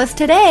 Call us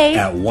today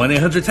at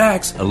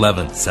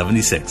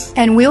 1-800-TAX-1176.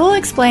 And we will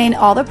explain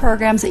all the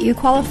programs that you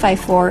qualify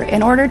for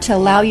in order to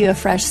allow you a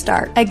fresh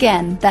start.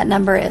 Again, that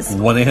number is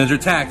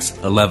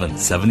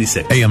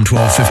 1-800-TAX-1176. AM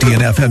 1250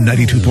 and FM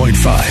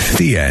 92.5.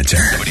 The Answer.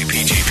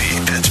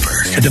 WPGP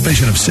Pittsburgh. A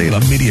division of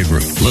Salem Media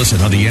Group.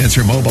 Listen on the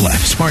Answer mobile app,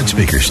 smart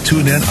speakers,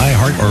 TuneIn,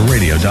 iHeart, or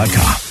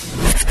radio.com.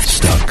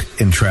 Stuck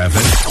in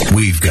traffic?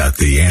 We've got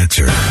the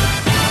answer.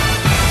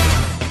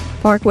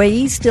 Parkway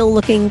East still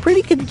looking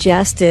pretty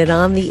congested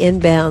on the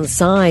inbound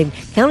side.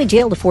 County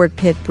Jail to Fort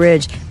Pitt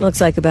Bridge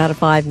looks like about a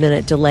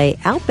 5-minute delay.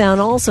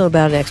 Outbound also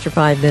about an extra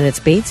 5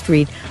 minutes. Bates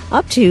Street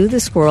up to the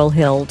Squirrel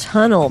Hill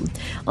Tunnel.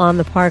 On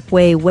the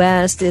Parkway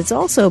West, it's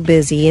also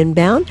busy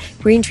inbound.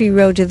 Green Tree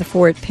Road to the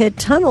Fort Pitt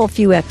Tunnel, a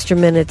few extra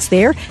minutes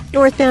there.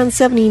 Northbound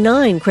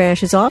 79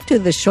 crashes off to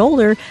the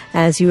shoulder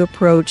as you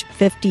approach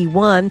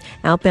 51.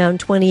 Outbound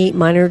 28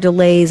 minor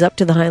delays up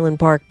to the Highland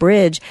Park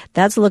Bridge.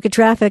 That's a look at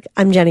traffic.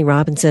 I'm Jenny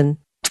Robinson.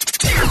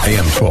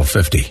 AM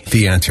 1250,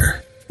 The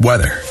Answer.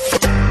 Weather.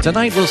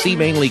 Tonight we'll see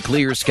mainly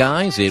clear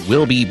skies. It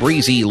will be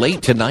breezy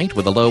late tonight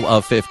with a low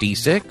of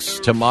 56.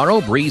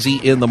 Tomorrow, breezy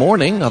in the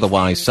morning.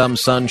 Otherwise, some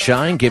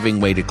sunshine giving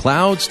way to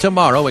clouds.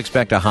 Tomorrow,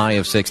 expect a high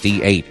of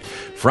 68.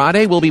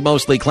 Friday will be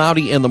mostly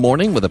cloudy in the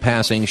morning with a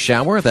passing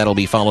shower. That'll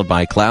be followed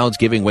by clouds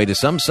giving way to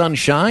some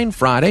sunshine.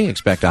 Friday,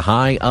 expect a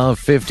high of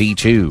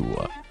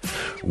 52.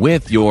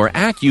 With your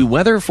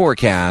AccuWeather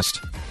forecast,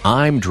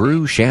 I'm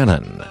Drew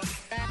Shannon.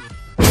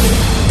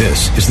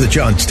 This is the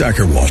John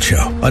Steigerwald Show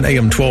on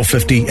AM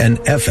 1250 and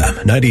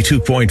FM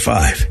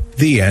 92.5.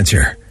 The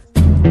Answer.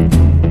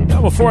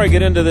 Now, before I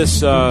get into this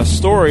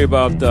story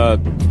about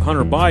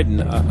Hunter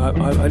Biden,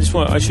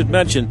 I should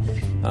mention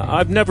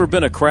I've never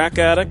been a crack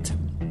addict,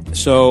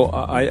 so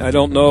I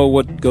don't know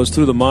what goes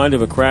through the mind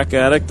of a crack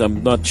addict.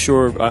 I'm not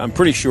sure. I'm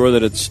pretty sure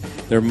that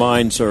their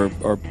minds are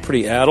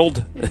pretty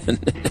addled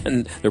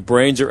and their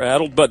brains are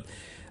addled. But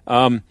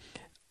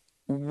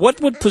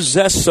what would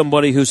possess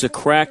somebody who's a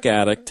crack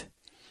addict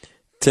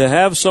to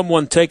have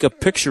someone take a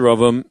picture of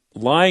him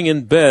lying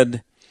in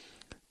bed,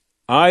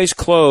 eyes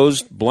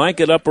closed,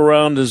 blanket up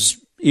around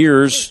his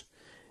ears,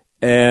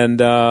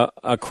 and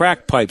a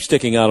crack pipe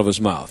sticking out of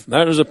his mouth?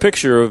 There's a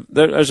picture of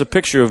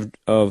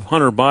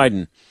Hunter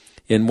Biden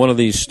in one of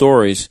these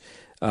stories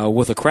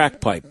with a crack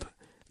pipe.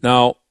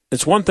 Now,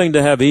 it's one thing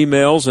to have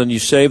emails and you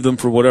save them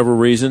for whatever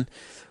reason.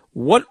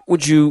 What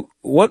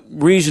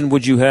reason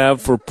would you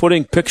have for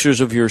putting pictures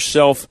of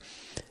yourself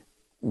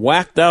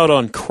whacked out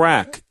on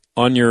crack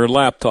on your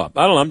laptop?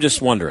 I don't know. I'm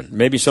just wondering.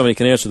 Maybe somebody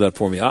can answer that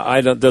for me.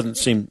 It doesn't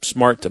seem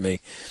smart to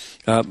me.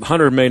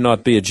 Hunter may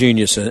not be a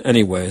genius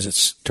anyway, as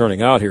it's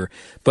turning out here.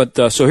 But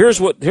so here's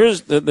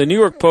the New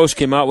York Post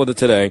came out with it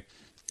today.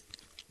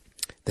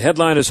 The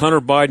headline is Hunter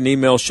Biden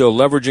emails show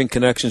leveraging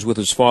connections with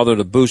his father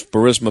to boost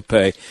Burisma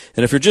pay.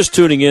 And if you're just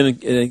tuning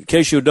in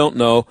case you don't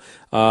know,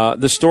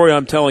 the story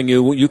I'm telling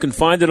you, you can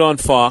find it on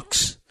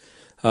Fox.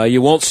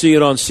 You won't see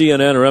it on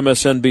CNN or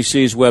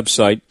MSNBC's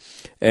website.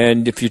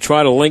 And if you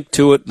try to link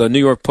to it, the New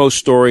York Post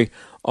story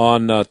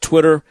on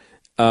Twitter,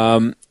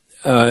 or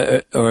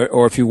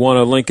if you want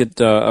to link it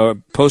or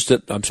post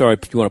it, if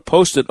you want to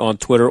post it on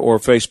Twitter or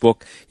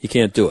Facebook, you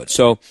can't do it.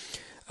 So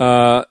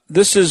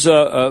this is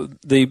Joe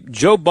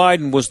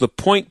Biden was the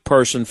point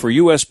person for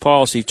U.S.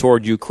 policy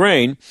toward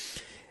Ukraine,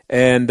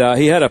 and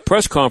he had a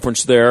press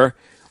conference there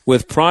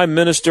with Prime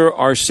Minister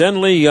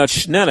Arseniy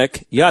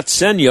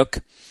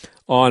Yatsenyuk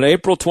on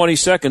April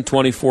 22nd,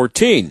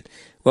 2014.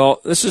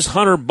 Well, this is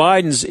Hunter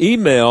Biden's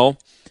email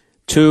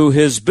to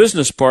his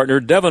business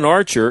partner, Devon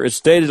Archer. It's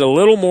dated a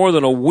little more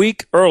than a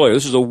week earlier.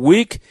 This is a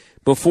week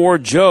before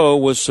Joe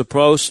was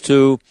supposed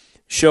to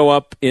show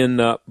up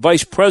in,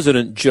 Vice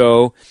President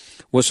Joe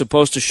was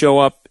supposed to show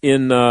up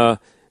in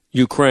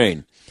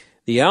Ukraine.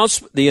 The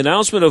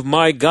announcement of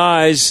my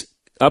guy's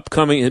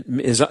upcoming,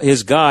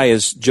 his guy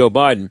is Joe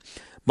Biden.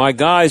 My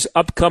guy's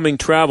upcoming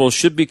travel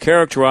should be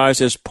characterized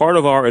as part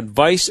of our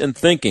advice and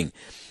thinking.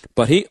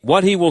 But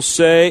what he will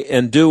say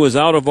and do is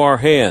out of our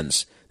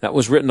hands. That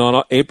was written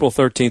on April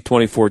 13,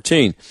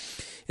 2014.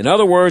 In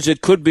other words,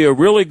 it could be a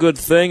really good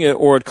thing,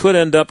 or it could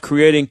end up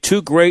creating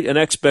too great an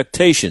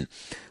expectation.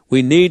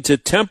 We need to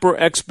temper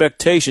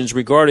expectations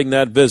regarding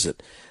that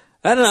visit.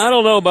 I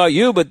don't know about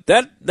you, but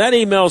that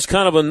email is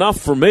kind of enough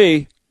for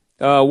me.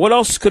 What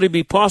else could he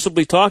be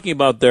possibly talking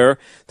about there?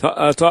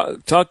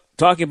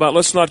 Talking about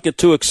let's not get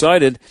too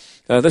excited.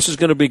 This is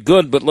going to be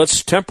good, but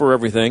let's temper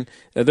everything.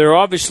 They're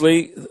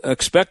obviously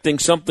expecting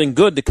something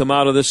good to come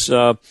out of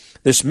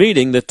this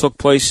meeting that took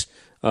place,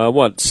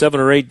 7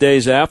 or 8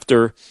 days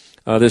after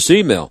this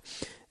email.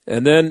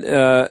 And then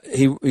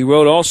he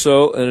wrote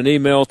also in an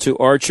email to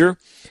Archer,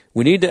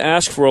 we need to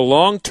ask for a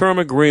long-term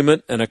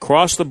agreement and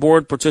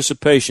across-the-board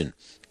participation.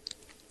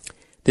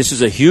 This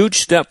is a huge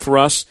step for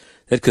us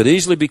that could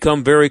easily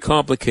become very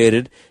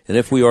complicated, and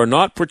if we are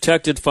not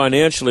protected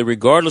financially,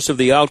 regardless of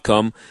the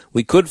outcome,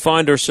 we could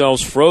find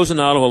ourselves frozen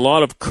out of a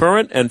lot of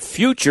current and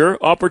future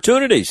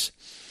opportunities.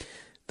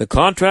 The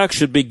contract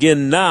should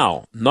begin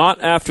now, not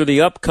after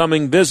the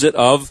upcoming visit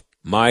of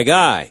my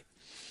guy.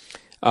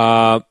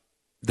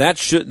 That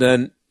should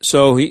then.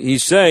 So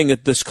he's saying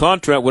that this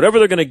contract, whatever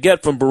they're going to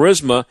get from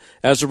Burisma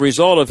as a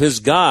result of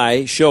his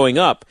guy showing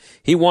up,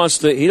 he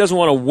doesn't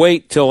want to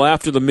wait till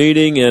after the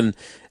meeting and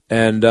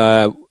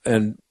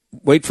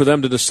wait for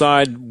them to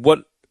decide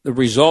what the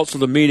results of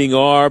the meeting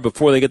are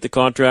before they get the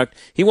contract.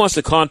 He wants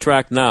the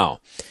contract now.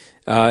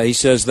 He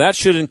says that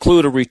should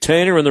include a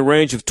retainer in the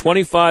range of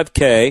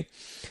 $25K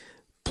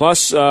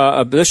plus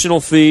additional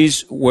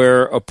fees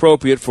where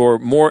appropriate for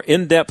more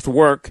in-depth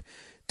work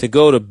to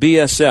go to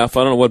BSF.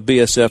 I don't know what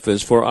BSF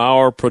is, for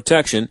our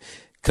protection,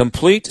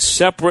 complete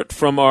separate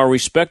from our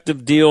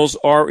respective deals,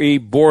 RE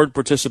board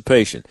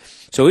participation.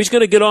 So he's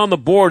going to get on the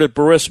board at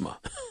Burisma,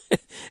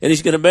 and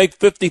he's going to make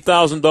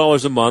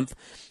 $50,000 a month,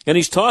 and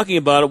he's talking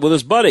about it with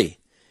his buddy.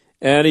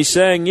 And he's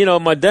saying,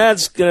 my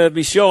dad's going to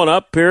be showing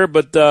up here,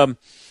 but,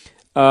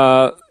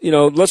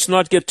 let's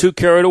not get too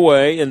carried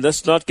away, and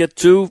let's not get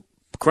too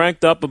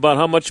cranked up about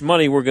how much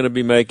money we're going to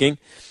be making,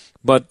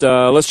 but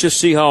let's just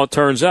see how it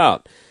turns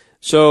out.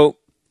 So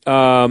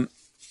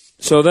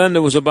So then it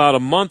was about a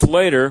month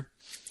later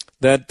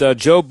that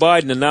Joe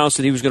Biden announced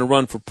that he was going to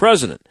run for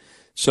president.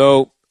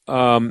 So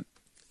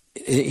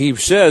he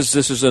says,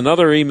 this is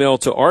another email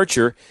to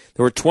Archer,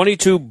 there were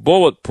 22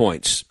 bullet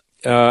points,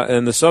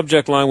 and the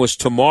subject line was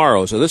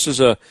tomorrow. So this is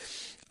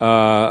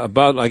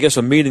about, I guess,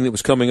 a meeting that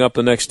was coming up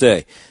the next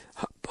day.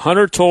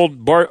 Hunter Biden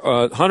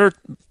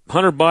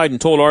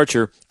told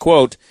Archer,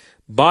 quote,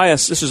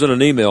 this is in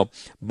an email,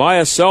 buy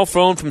a cell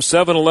phone from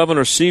 7-Eleven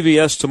or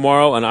CVS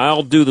tomorrow, and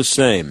I'll do the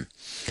same.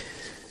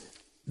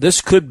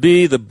 This could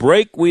be the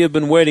break we have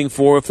been waiting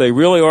for if they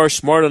really are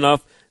smart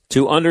enough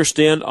to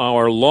understand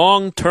our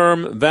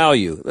long-term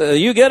value. Are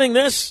you getting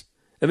this?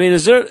 I mean,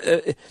 is there,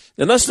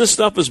 unless this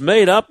stuff is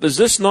made up, is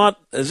this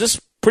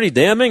pretty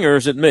damning, or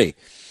is it me?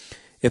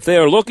 If they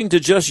are looking to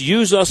just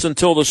use us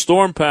until the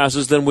storm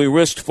passes, then we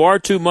risked far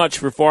too much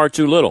for far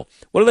too little.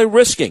 What are they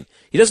risking?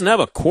 He doesn't have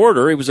a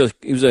quarter. He was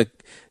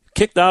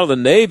kicked out of the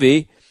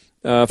Navy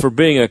for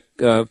being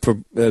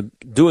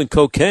doing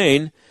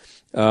cocaine.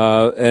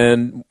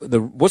 And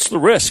what's the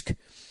risk?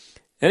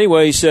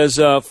 Anyway, he says,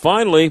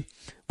 finally,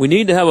 we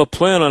need to have a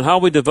plan on how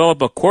we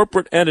develop a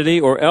corporate entity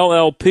or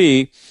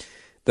LLP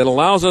that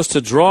allows us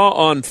to draw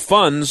on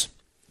funds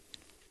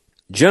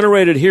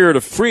generated here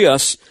to free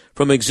us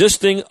from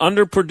existing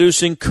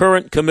underproducing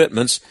current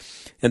commitments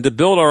and to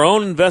build our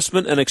own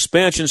investment and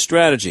expansion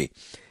strategy.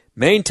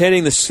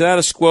 Maintaining the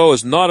status quo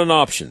is not an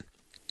option.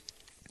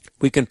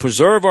 We can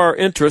preserve our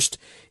interest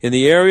in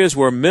the areas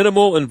where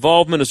minimal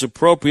involvement is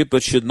appropriate,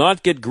 but should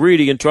not get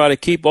greedy and try to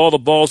keep all the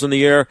balls in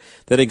the air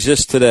that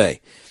exist today.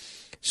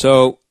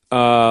 So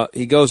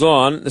he goes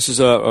on. This is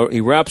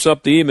he wraps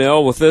up the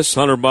email with this.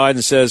 Hunter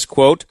Biden says,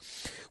 quote,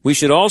 we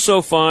should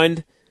also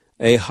find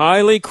a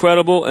highly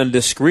credible and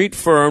discreet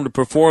firm to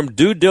perform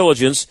due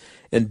diligence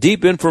and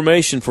deep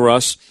information for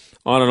us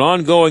on an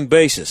ongoing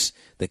basis.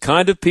 The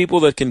kind of people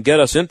that can get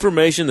us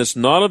information that's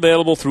not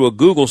available through a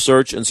Google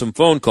search and some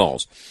phone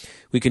calls.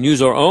 We can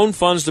use our own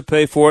funds to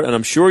pay for it, and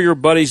I'm sure your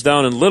buddies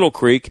down in Little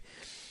Creek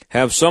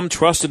have some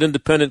trusted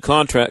independent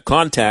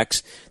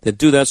contacts that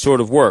do that sort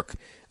of work.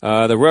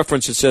 The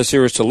reference it says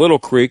here is to Little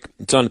Creek.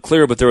 It's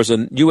unclear, but there is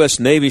a U.S.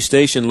 Navy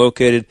station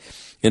located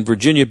in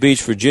Virginia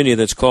Beach, Virginia,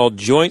 that's called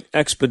Joint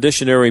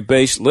Expeditionary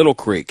Base Little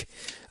Creek.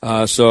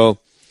 So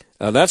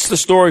that's the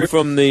story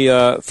from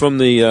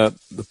the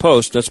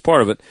Post. That's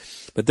part of it.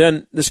 But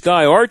then this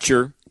guy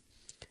Archer,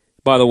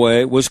 by the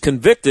way, was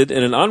convicted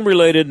in an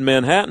unrelated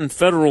Manhattan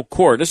federal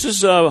court. This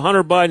is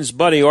Hunter Biden's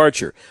buddy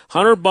Archer.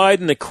 Hunter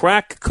Biden, a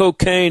crack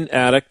cocaine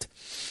addict,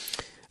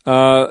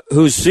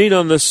 who's seen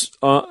on this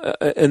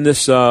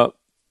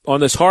on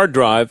this hard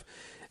drive,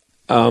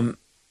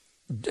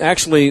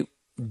 actually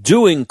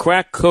doing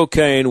crack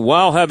cocaine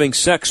while having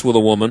sex with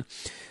a woman.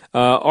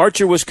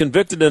 Archer was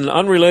convicted in an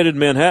unrelated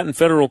Manhattan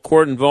federal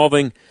court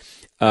involving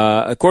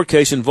a court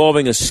case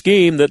involving a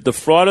scheme that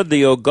defrauded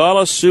the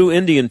Oglala Sioux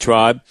Indian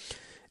tribe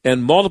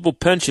and multiple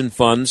pension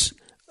funds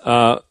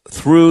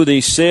through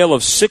the sale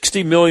of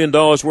 $60 million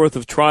worth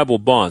of tribal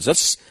bonds.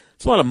 That's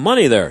a lot of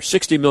money there,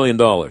 $60 million.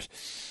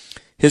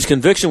 His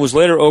conviction was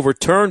later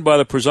overturned by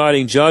the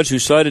presiding judge, who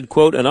cited,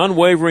 quote, an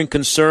unwavering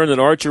concern that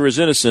Archer is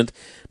innocent,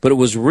 but it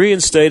was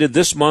reinstated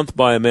this month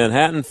by a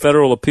Manhattan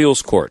federal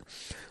appeals court.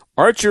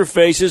 Archer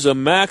faces a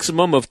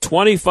maximum of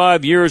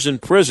 25 years in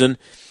prison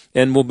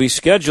and will be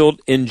scheduled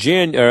in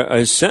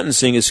his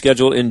sentencing is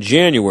scheduled in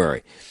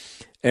January.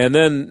 And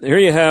then here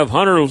you have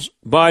Hunter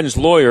Biden's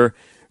lawyer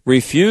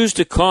refused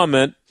to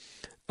comment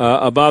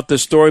about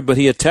this story, but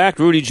he attacked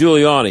Rudy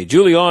Giuliani.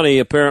 Giuliani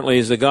apparently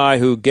is the guy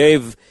who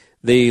gave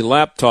the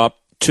laptop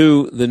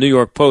to the New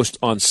York Post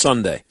on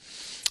Sunday.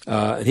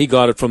 And he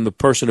got it from the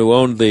person who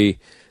owned the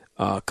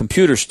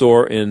computer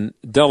store in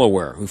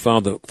Delaware, who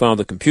found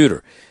the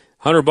computer.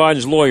 Hunter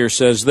Biden's lawyer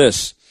says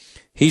this: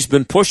 he's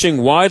been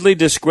pushing widely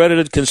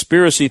discredited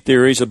conspiracy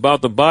theories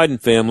about the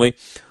Biden family,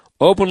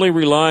 openly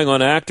relying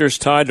on actors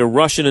tied to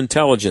Russian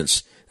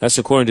intelligence. That's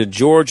according to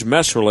George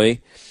Messerly,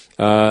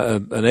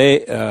 an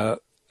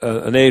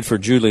aide for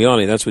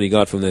Giuliani. That's what he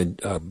got from the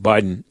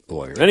Biden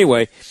lawyer.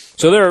 Anyway,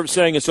 so they're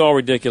saying it's all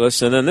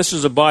ridiculous. And then this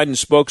is a Biden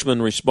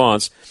spokesman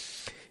response.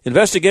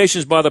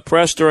 Investigations by the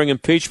press during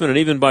impeachment and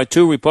even by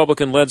two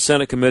Republican-led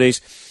Senate committees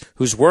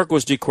whose work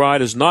was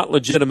decried as not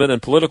legitimate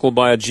and political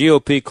by a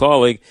GOP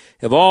colleague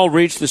have all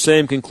reached the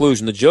same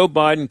conclusion, that Joe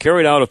Biden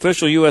carried out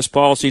official U.S.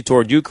 policy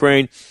toward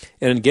Ukraine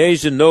and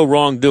engaged in no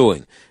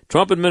wrongdoing.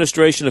 Trump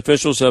administration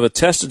officials have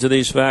attested to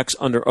these facts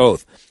under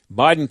oath.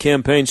 Biden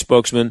campaign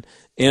spokesman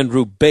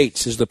Andrew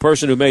Bates is the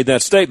person who made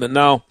that statement.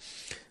 Now,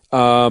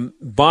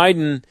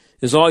 Biden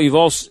is all, you've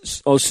all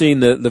seen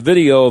the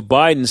video of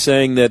Biden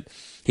saying that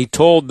he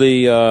told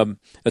the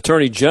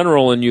attorney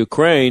general in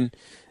Ukraine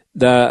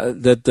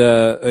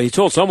that he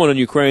told someone in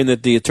Ukraine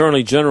that the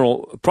attorney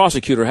general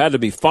prosecutor had to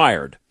be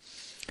fired,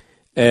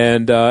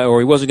 and or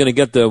he wasn't going to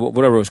get the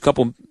whatever it was,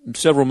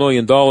 several $1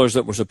 million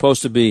that were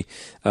supposed to be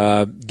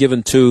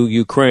given to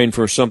Ukraine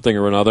for something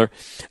or another.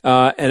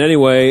 And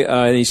anyway,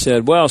 and he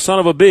said, "Well, son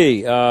of a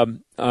bee,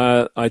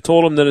 I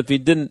told him that if he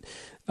didn't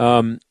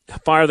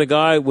fire the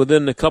guy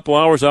within a couple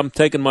hours. I'm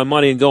taking my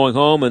money and going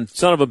home, and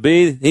son of a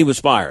bee, he was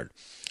fired.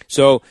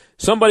 So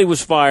somebody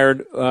was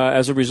fired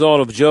as a result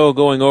of Joe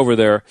going over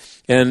there,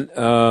 and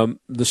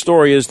the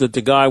story is that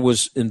the guy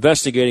was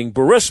investigating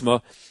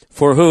Burisma,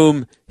 for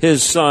whom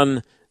his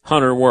son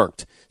Hunter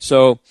worked.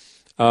 So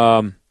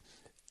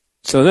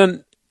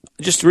then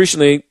just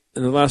recently,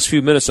 in the last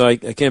few minutes, I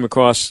came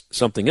across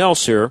something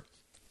else here.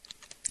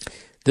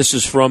 This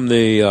is from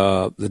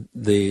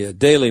the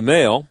Daily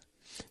Mail.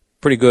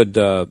 Pretty good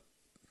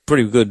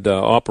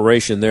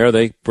operation there.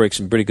 They break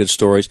some pretty good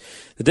stories.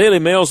 The Daily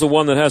Mail is the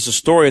one that has a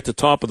story at the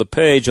top of the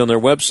page on their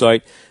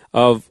website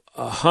of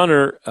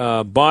Hunter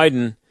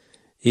Biden.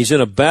 He's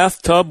in a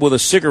bathtub with a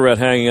cigarette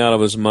hanging out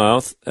of his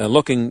mouth,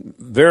 looking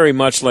very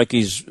much like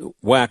he's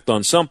whacked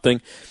on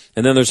something.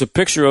 And then there's a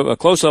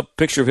close-up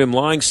picture of him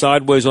lying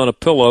sideways on a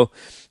pillow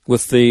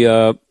with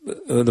the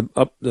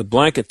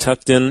blanket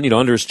tucked in,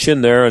 under his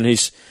chin there, and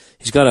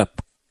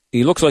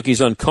he looks like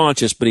he's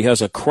unconscious, but he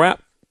has a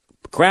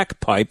crack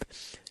pipe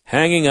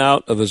hanging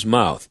out of his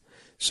mouth.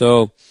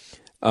 So,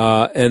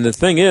 and the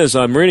thing is,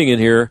 I'm reading in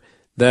here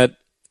that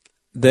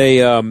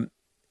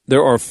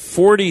there are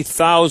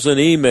 40,000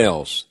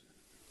 emails.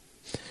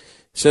 It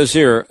says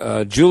here,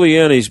 Rudy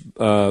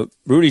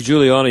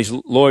Giuliani's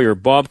lawyer,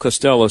 Bob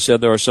Costello, said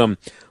there are some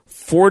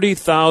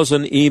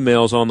 40,000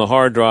 emails on the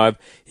hard drive,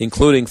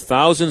 including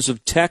thousands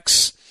of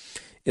texts.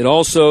 It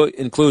also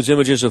includes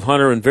images of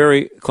Hunter in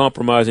very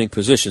compromising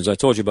positions. I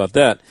told you about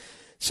that.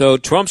 So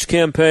Trump's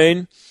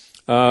campaign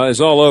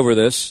is all over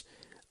this.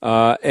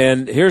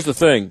 And here's the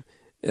thing.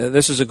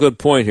 This is a good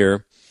point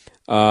here.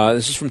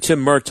 This is from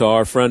Tim Murtaugh,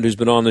 our friend who's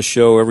been on the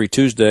show every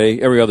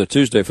other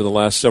Tuesday for the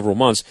last several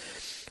months.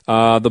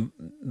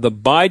 The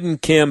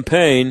Biden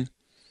campaign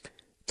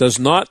does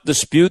not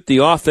dispute the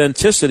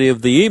authenticity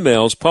of the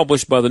emails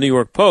published by the New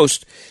York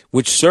Post,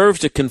 which serves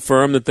to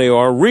confirm that they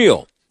are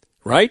real.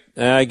 Right?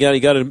 You got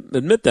to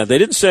admit that. They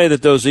didn't say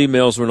that those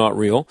emails were not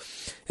real.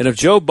 And if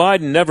Joe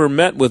Biden never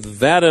met with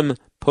Vadim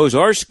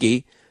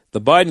Pozharskyi,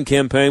 the Biden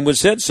campaign would have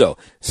said so.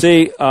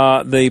 See,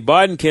 the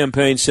Biden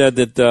campaign said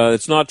that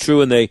it's not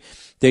true, and they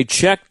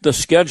checked the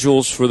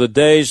schedules for the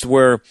days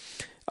where,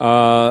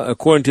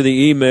 according to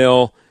the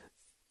email,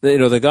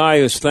 the guy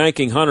is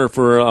thanking Hunter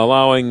for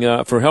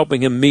for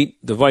helping him meet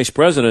the vice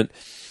president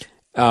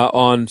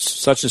on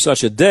such and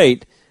such a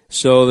date.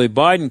 So the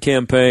Biden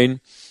campaign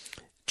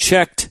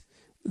checked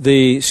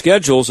the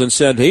schedules and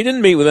said he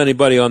didn't meet with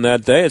anybody on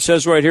that day. It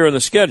says right here in the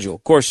schedule.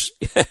 Of course,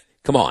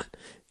 come on.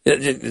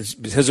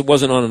 Because it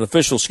wasn't on an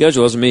official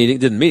schedule doesn't mean he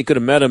didn't meet. He could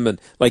have met him in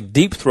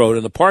Deep Throat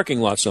in the parking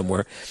lot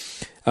somewhere.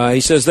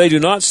 He says they do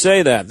not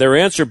say that. Their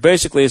answer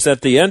basically is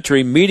that the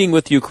entry, meeting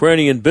with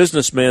Ukrainian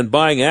businessman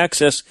buying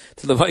access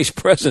to the vice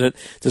president,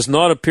 does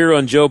not appear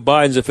on Joe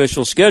Biden's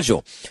official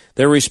schedule.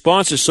 Their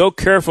response is so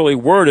carefully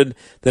worded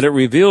that it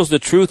reveals the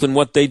truth in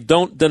what they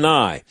don't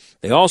deny.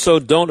 They also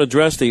don't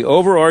address the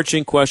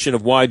overarching question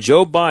of why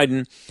Joe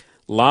Biden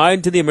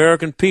lied to the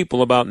American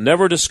people about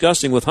never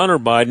discussing with Hunter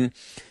Biden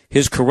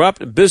his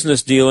corrupt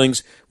business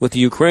dealings with the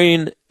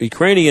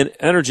Ukrainian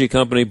energy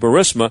company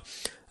Burisma.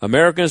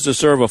 Americans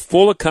deserve a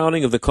full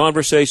accounting of the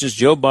conversations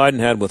Joe Biden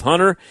had with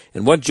Hunter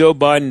and what Joe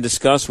Biden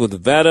discussed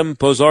with Vadim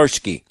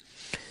Pozharskyi.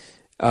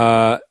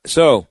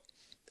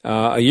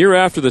 A year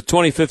after the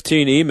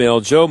 2015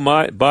 email, Joe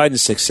Biden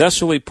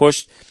successfully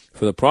pushed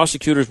for the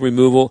prosecutor's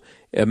removal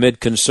amid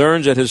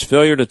concerns at his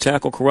failure to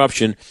tackle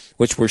corruption,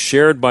 which were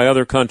shared by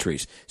other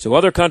countries. So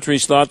other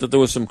countries thought that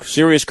there was some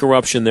serious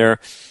corruption there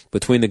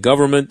between the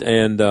government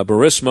and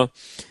Burisma,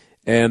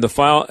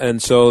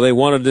 and so they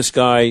wanted this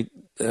guy.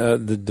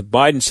 The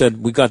Biden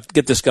said, "We got to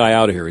get this guy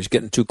out of here. He's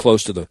getting too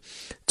close to the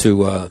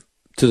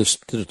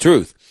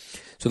truth."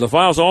 So the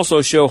files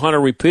also show Hunter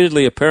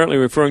repeatedly apparently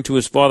referring to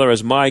his father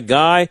as "my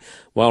guy"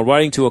 while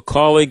writing to a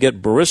colleague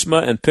at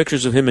Burisma, and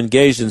pictures of him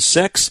engaged in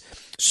sex,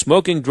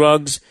 smoking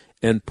drugs,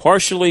 and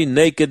partially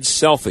naked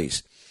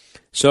selfies.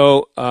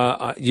 So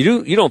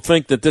you don't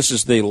think that this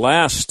is the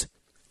last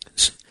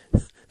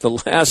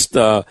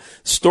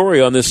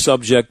story on this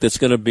subject that's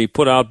going to be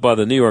put out by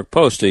the New York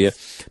Post, do you?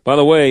 By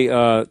the way,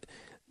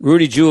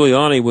 Rudy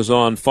Giuliani was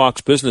on Fox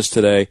Business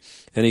today,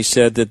 and he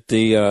said that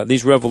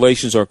these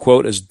revelations are,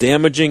 quote, as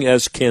damaging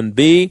as can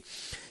be.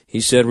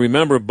 He said,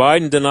 remember,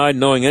 Biden denied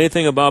knowing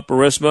anything about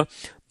Burisma.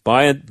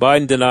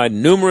 Biden denied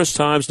numerous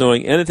times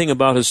knowing anything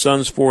about his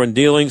son's foreign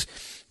dealings.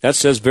 That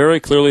says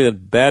very clearly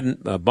that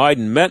Biden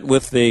met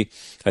with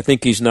I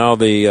think he's now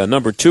the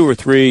number 2 or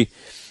 3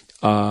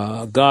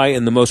 guy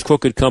in the most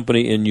crooked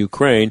company in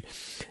Ukraine.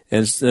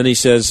 And then he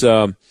says,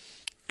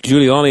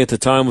 Giuliani at the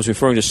time was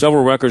referring to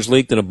several records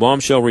leaked in a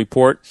bombshell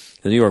report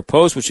in the New York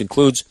Post, which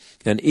includes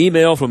an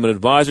email from an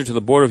advisor to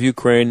the board of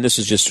Ukraine. This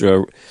is just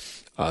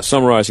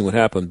summarizing what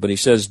happened. But he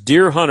says,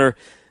 Dear Hunter,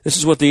 this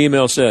is what the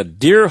email said.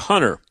 Dear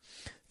Hunter,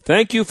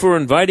 thank you for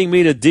inviting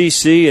me to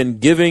D.C. and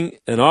giving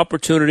an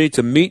opportunity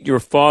to meet your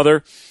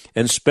father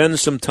and spend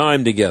some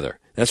time together.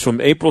 That's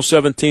from April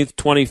 17th,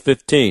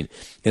 2015.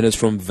 And it's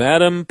from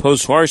Vadim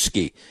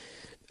Pozharskyi.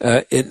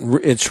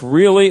 It's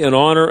really an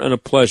honor and a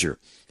pleasure.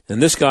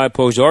 And this guy,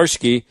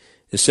 Pozharsky,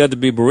 is said to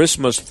be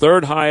Burisma's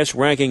third highest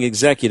ranking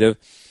executive.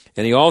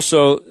 And he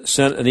also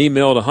sent an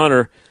email to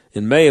Hunter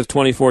in May of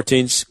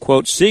 2014,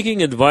 quote,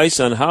 seeking advice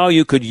on how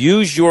you could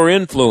use your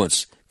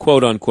influence,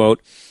 quote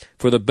unquote,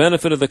 for the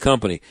benefit of the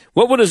company.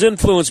 What would his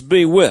influence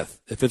be with,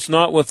 if it's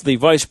not with the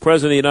vice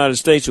president of the United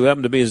States, who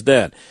happened to be his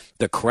dad?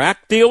 The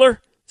crack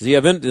dealer? Does he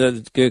have in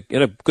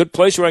a good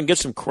place where I can get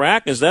some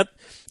crack? Is that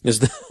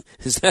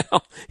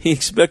how he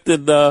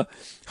expected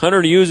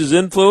Hunter to use his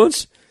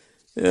influence?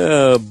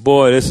 Oh,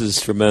 boy, this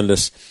is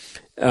tremendous.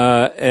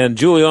 And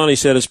Giuliani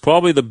said it's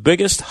probably the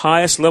biggest,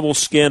 highest-level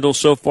scandal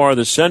so far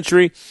this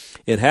century.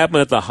 It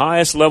happened at the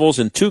highest levels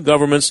in two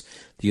governments,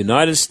 the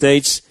United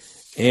States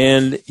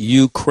and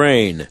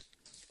Ukraine.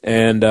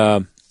 And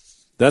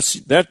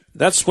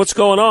that's what's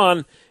going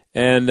on.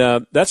 And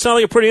that sounds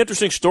like a pretty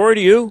interesting story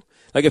to you?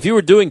 Like, if you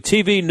were doing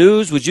TV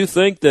news, would you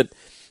think that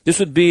this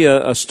would be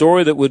a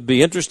story that would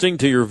be interesting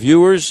to your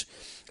viewers?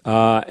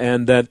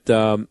 And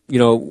that,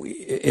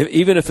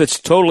 even if it's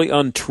totally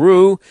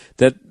untrue,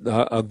 that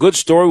a good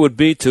story would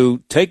be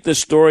to take this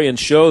story and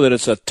show that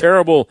it's a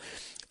terrible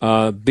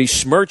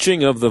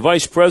besmirching of the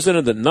vice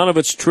president, that none of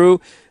it's true.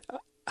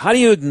 How do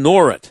you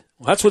ignore it?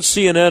 That's what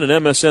CNN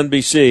and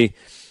MSNBC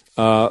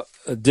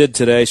did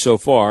today so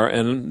far,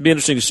 and it'll be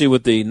interesting to see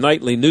what the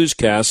nightly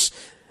newscasts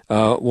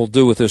will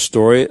do with this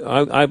story.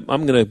 I'm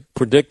going to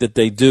predict that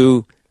they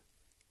do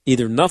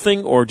either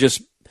nothing or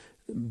just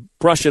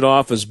brush it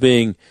off as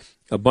being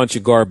a bunch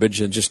of garbage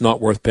and just not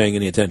worth paying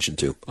any attention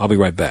to. I'll be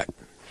right back.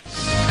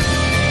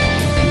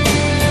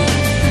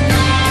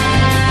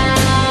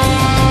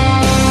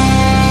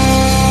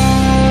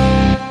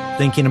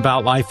 Thinking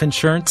about life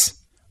insurance?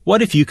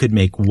 What if you could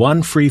make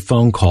one free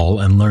phone call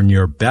and learn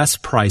your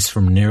best price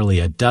from nearly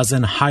a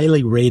dozen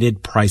highly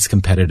rated, price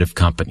competitive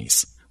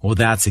companies? Well,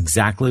 that's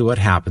exactly what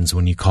happens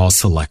when you call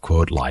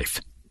SelectQuote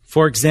Life.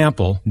 For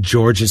example,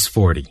 George is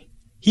 40.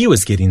 He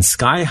was getting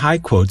sky-high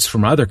quotes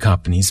from other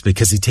companies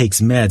because he takes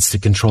meds to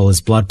control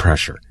his blood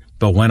pressure.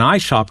 But when I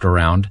shopped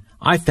around,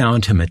 I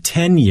found him a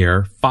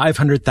 10-year,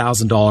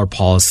 $500,000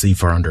 policy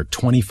for under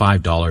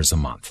 $25 a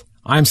month.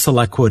 I'm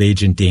SelectQuote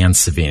agent Dan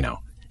Savino.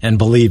 And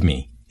believe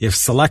me, if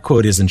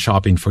SelectQuote isn't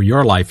shopping for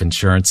your life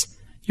insurance,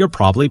 you're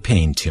probably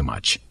paying too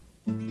much.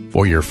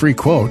 For your free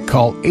quote,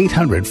 call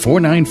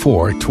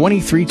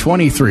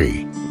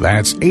 800-494-2323.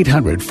 That's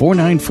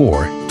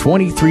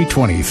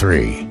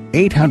 800-494-2323.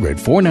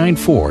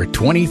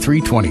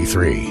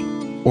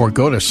 800-494-2323. Or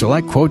go to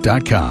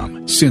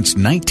SelectQuote.com. Since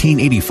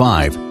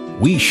 1985,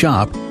 we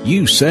shop,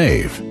 you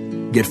save.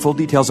 Get full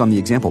details on the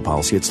example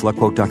policy at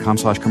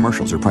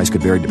SelectQuote.com/commercials. Or price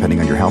could vary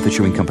depending on your health,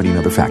 issuing company, and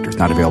other factors.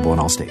 Not available in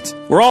all states.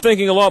 We're all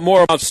thinking a lot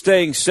more about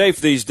staying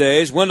safe these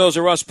days. Windows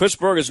R Us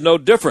Pittsburgh is no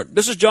different.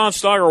 This is John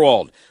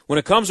Steigerwald. When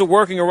it comes to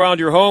working around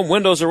your home,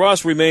 Windows R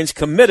Us remains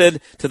committed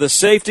to the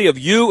safety of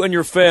you and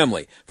your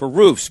family. For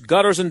roofs,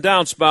 gutters and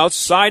downspouts,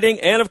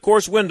 siding, and of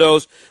course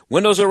windows,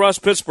 Windows R Us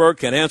Pittsburgh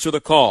can answer the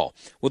call.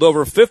 With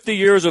over 50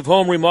 years of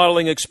home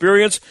remodeling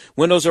experience,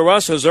 Windows R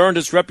Us has earned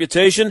its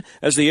reputation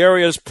as the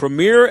area's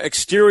premier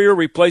exterior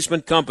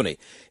replacement company.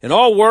 And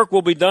all work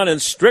will be done in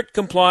strict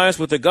compliance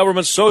with the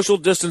government's social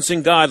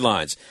distancing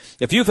guidelines.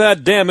 If you've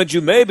had damage, you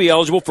may be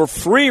eligible for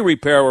free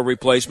repair or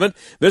replacement.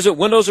 Visit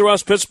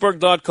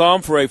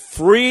WindowsRUsPittsburgh.com for a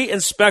free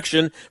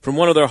inspection from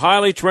one of their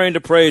highly trained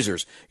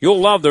appraisers. You'll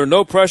love their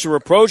no-pressure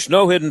approach,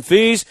 no hidden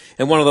fees,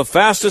 and one of the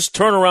fastest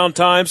turnaround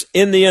times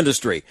in the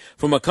industry.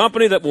 From a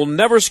company that will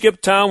never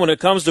skip town when it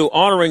comes to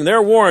honoring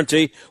their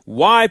warranty,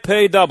 why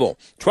pay double?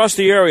 Trust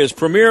the area's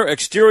premier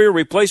exterior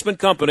replacement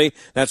company.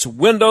 That's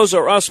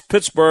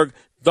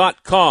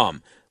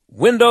WindowsRUsPittsburgh.com.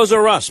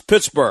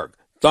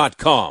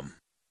 WindowsRUsPittsburgh.com.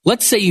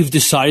 Let's say you've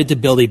decided to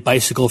build a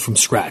bicycle from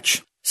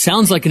scratch.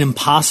 Sounds like an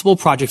impossible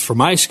project for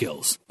my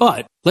skills,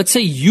 but let's say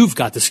you've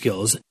got the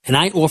skills and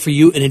I offer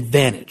you an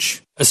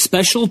advantage, a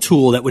special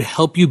tool that would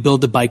help you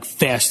build the bike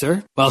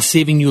faster while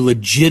saving you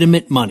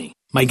legitimate money.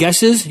 My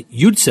guess is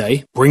you'd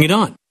say, bring it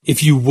on.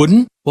 If you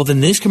wouldn't, well then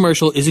this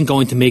commercial isn't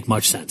going to make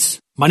much sense.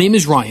 My name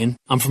is Ryan.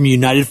 I'm from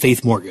United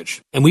Faith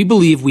Mortgage, and we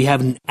believe we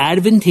have an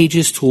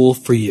advantageous tool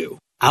for you.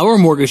 Our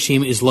mortgage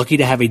team is lucky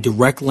to have a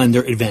direct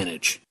lender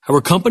advantage. Our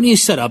company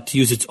is set up to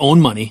use its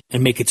own money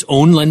and make its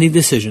own lending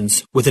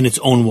decisions within its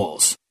own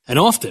walls. And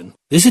often,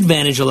 this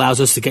advantage allows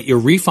us to get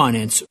your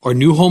refinance or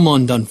new home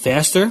loan done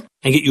faster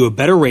and get you a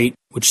better rate,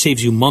 which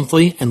saves you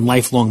monthly and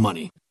lifelong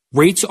money.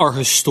 Rates are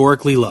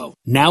historically low.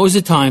 Now is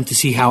the time to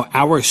see how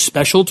our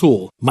special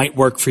tool might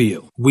work for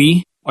you.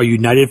 We are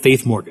United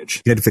Faith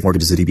Mortgage. United Faith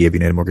Mortgage is a DBA of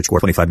United Mortgage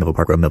Corp. 25 Melville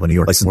Park Road, Melville, New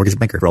York. Licensed mortgage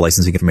banker. For all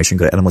licensing information,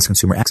 go to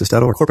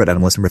NMLSConsumerAccess.org. Corporate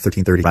NMLS number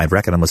 1335.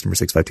 RAC NMLS number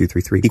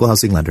 65233. Equal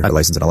housing lender.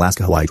 Licensed in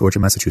Alaska, Hawaii, Georgia,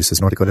 Massachusetts,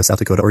 North Dakota, South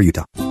Dakota, or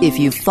Utah. If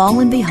you've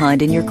fallen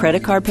behind in your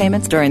credit card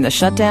payments during the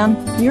shutdown,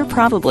 you're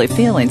probably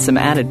feeling some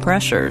added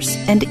pressures.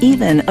 And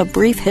even a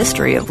brief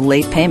history of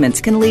late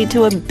payments can lead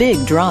to a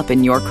big drop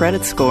in your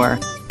credit score.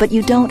 But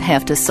you don't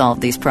have to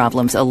solve these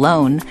problems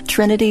alone.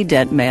 Trinity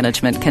Debt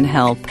Management can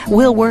help.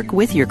 We'll work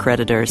with your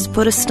creditors,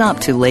 put a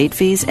stop to late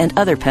fees and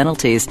other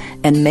penalties,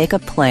 and make a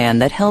plan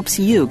that helps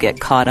you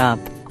get caught up.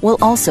 We'll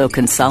also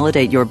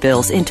consolidate your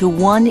bills into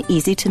one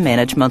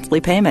easy-to-manage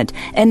monthly payment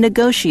and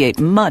negotiate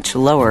much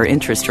lower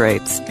interest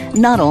rates.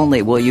 Not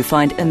only will you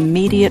find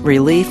immediate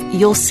relief,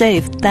 you'll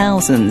save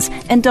thousands.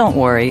 And don't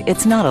worry,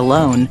 it's not a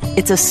loan.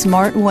 It's a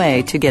smart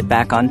way to get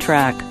back on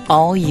track.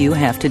 All you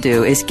have to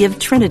do is give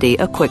Trinity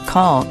a quick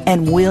call,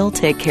 and we'll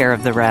take care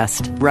of the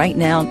rest. Right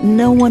now,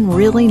 no one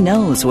really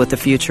knows what the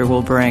future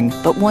will bring,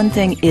 but one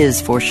thing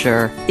is for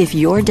sure. If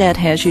your debt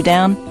has you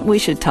down, we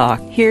should talk.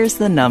 Here's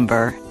the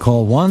number.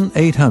 Call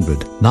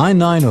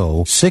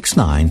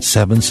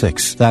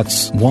 1-800-990-6976.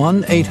 That's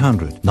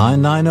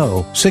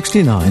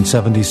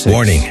 1-800-990-6976.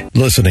 Warning,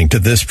 listening to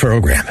this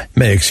program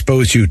may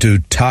expose you to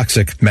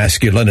toxic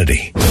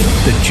masculinity.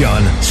 The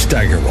John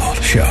Steigerwald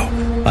Show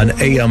on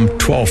AM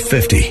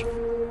 1250.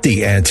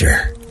 The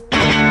Answer.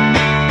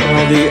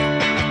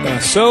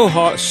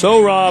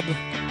 Sohrab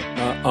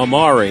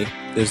Amari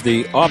is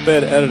the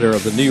op-ed editor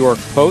of the New York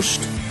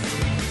Post,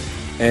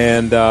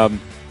 and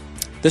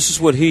this is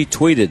what he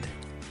tweeted.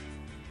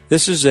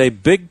 This is a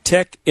big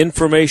tech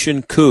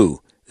information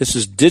coup. This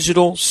is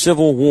digital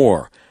civil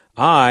war.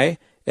 I,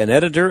 an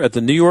editor at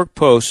the New York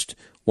Post,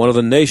 one of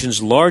the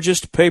nation's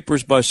largest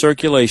papers by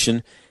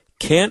circulation,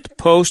 can't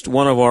post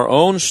one of our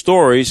own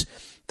stories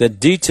that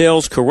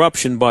details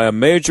corruption by a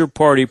major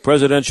party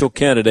presidential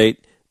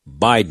candidate,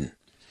 Biden.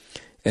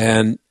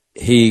 And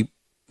he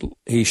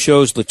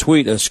shows the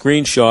tweet, a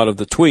screenshot of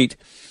the tweet,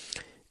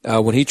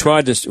 when he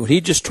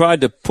just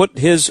tried to put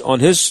his on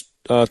his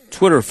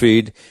Twitter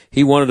feed.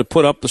 He wanted to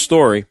put up the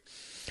story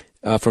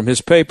from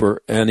his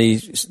paper, and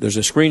there's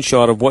a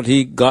screenshot of what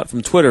he got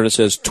from Twitter, and it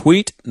says,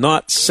 "Tweet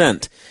not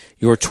sent.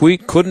 Your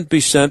tweet couldn't be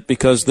sent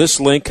because this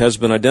link has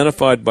been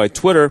identified by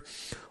Twitter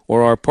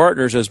or our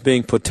partners as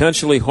being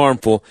potentially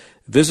harmful.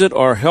 Visit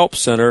our help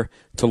center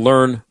to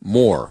learn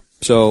more."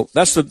 So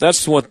that's the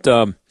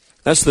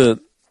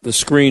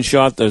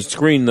screenshot, the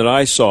screen that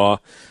I saw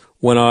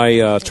when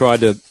I tried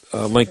to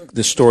link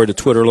this story to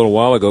Twitter a little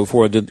while ago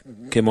before I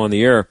came on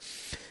the air.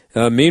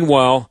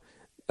 Meanwhile,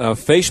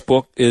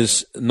 Facebook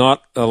is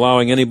not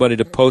allowing anybody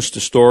to post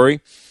a story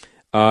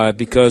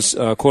because,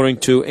 according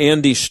to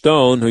Andy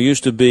Stone, who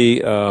used to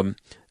be a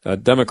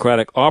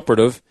Democratic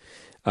operative,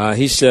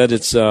 he said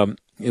it'll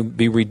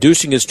be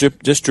reducing its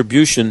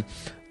distribution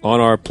on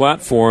our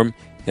platform.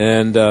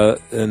 And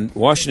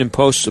Washington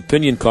Post's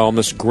opinion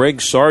columnist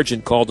Greg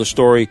Sargent called the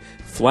story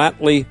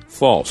flatly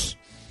false.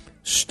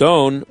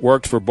 Stone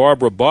worked for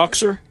Barbara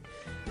Boxer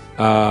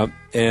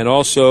and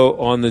also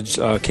on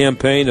the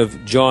campaign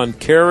of John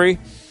Kerry,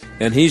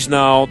 and he's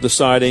now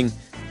deciding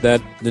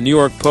that the New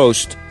York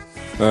Post,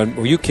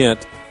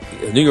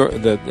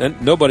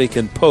 nobody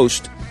can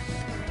post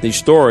the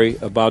story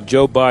about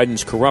Joe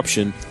Biden's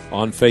corruption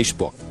on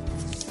Facebook.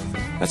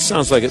 That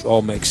sounds like it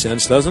all makes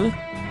sense, doesn't it?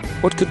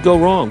 What could go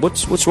wrong?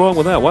 What's wrong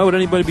with that? Why would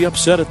anybody be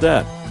upset at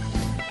that?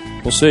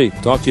 We'll see.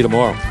 Talk to you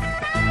tomorrow.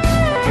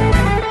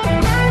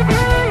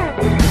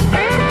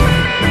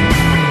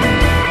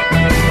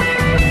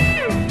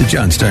 The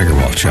John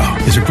Steigerwald Show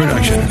is a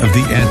production of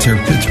The Answer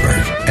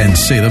Pittsburgh and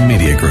Salem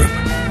Media Group.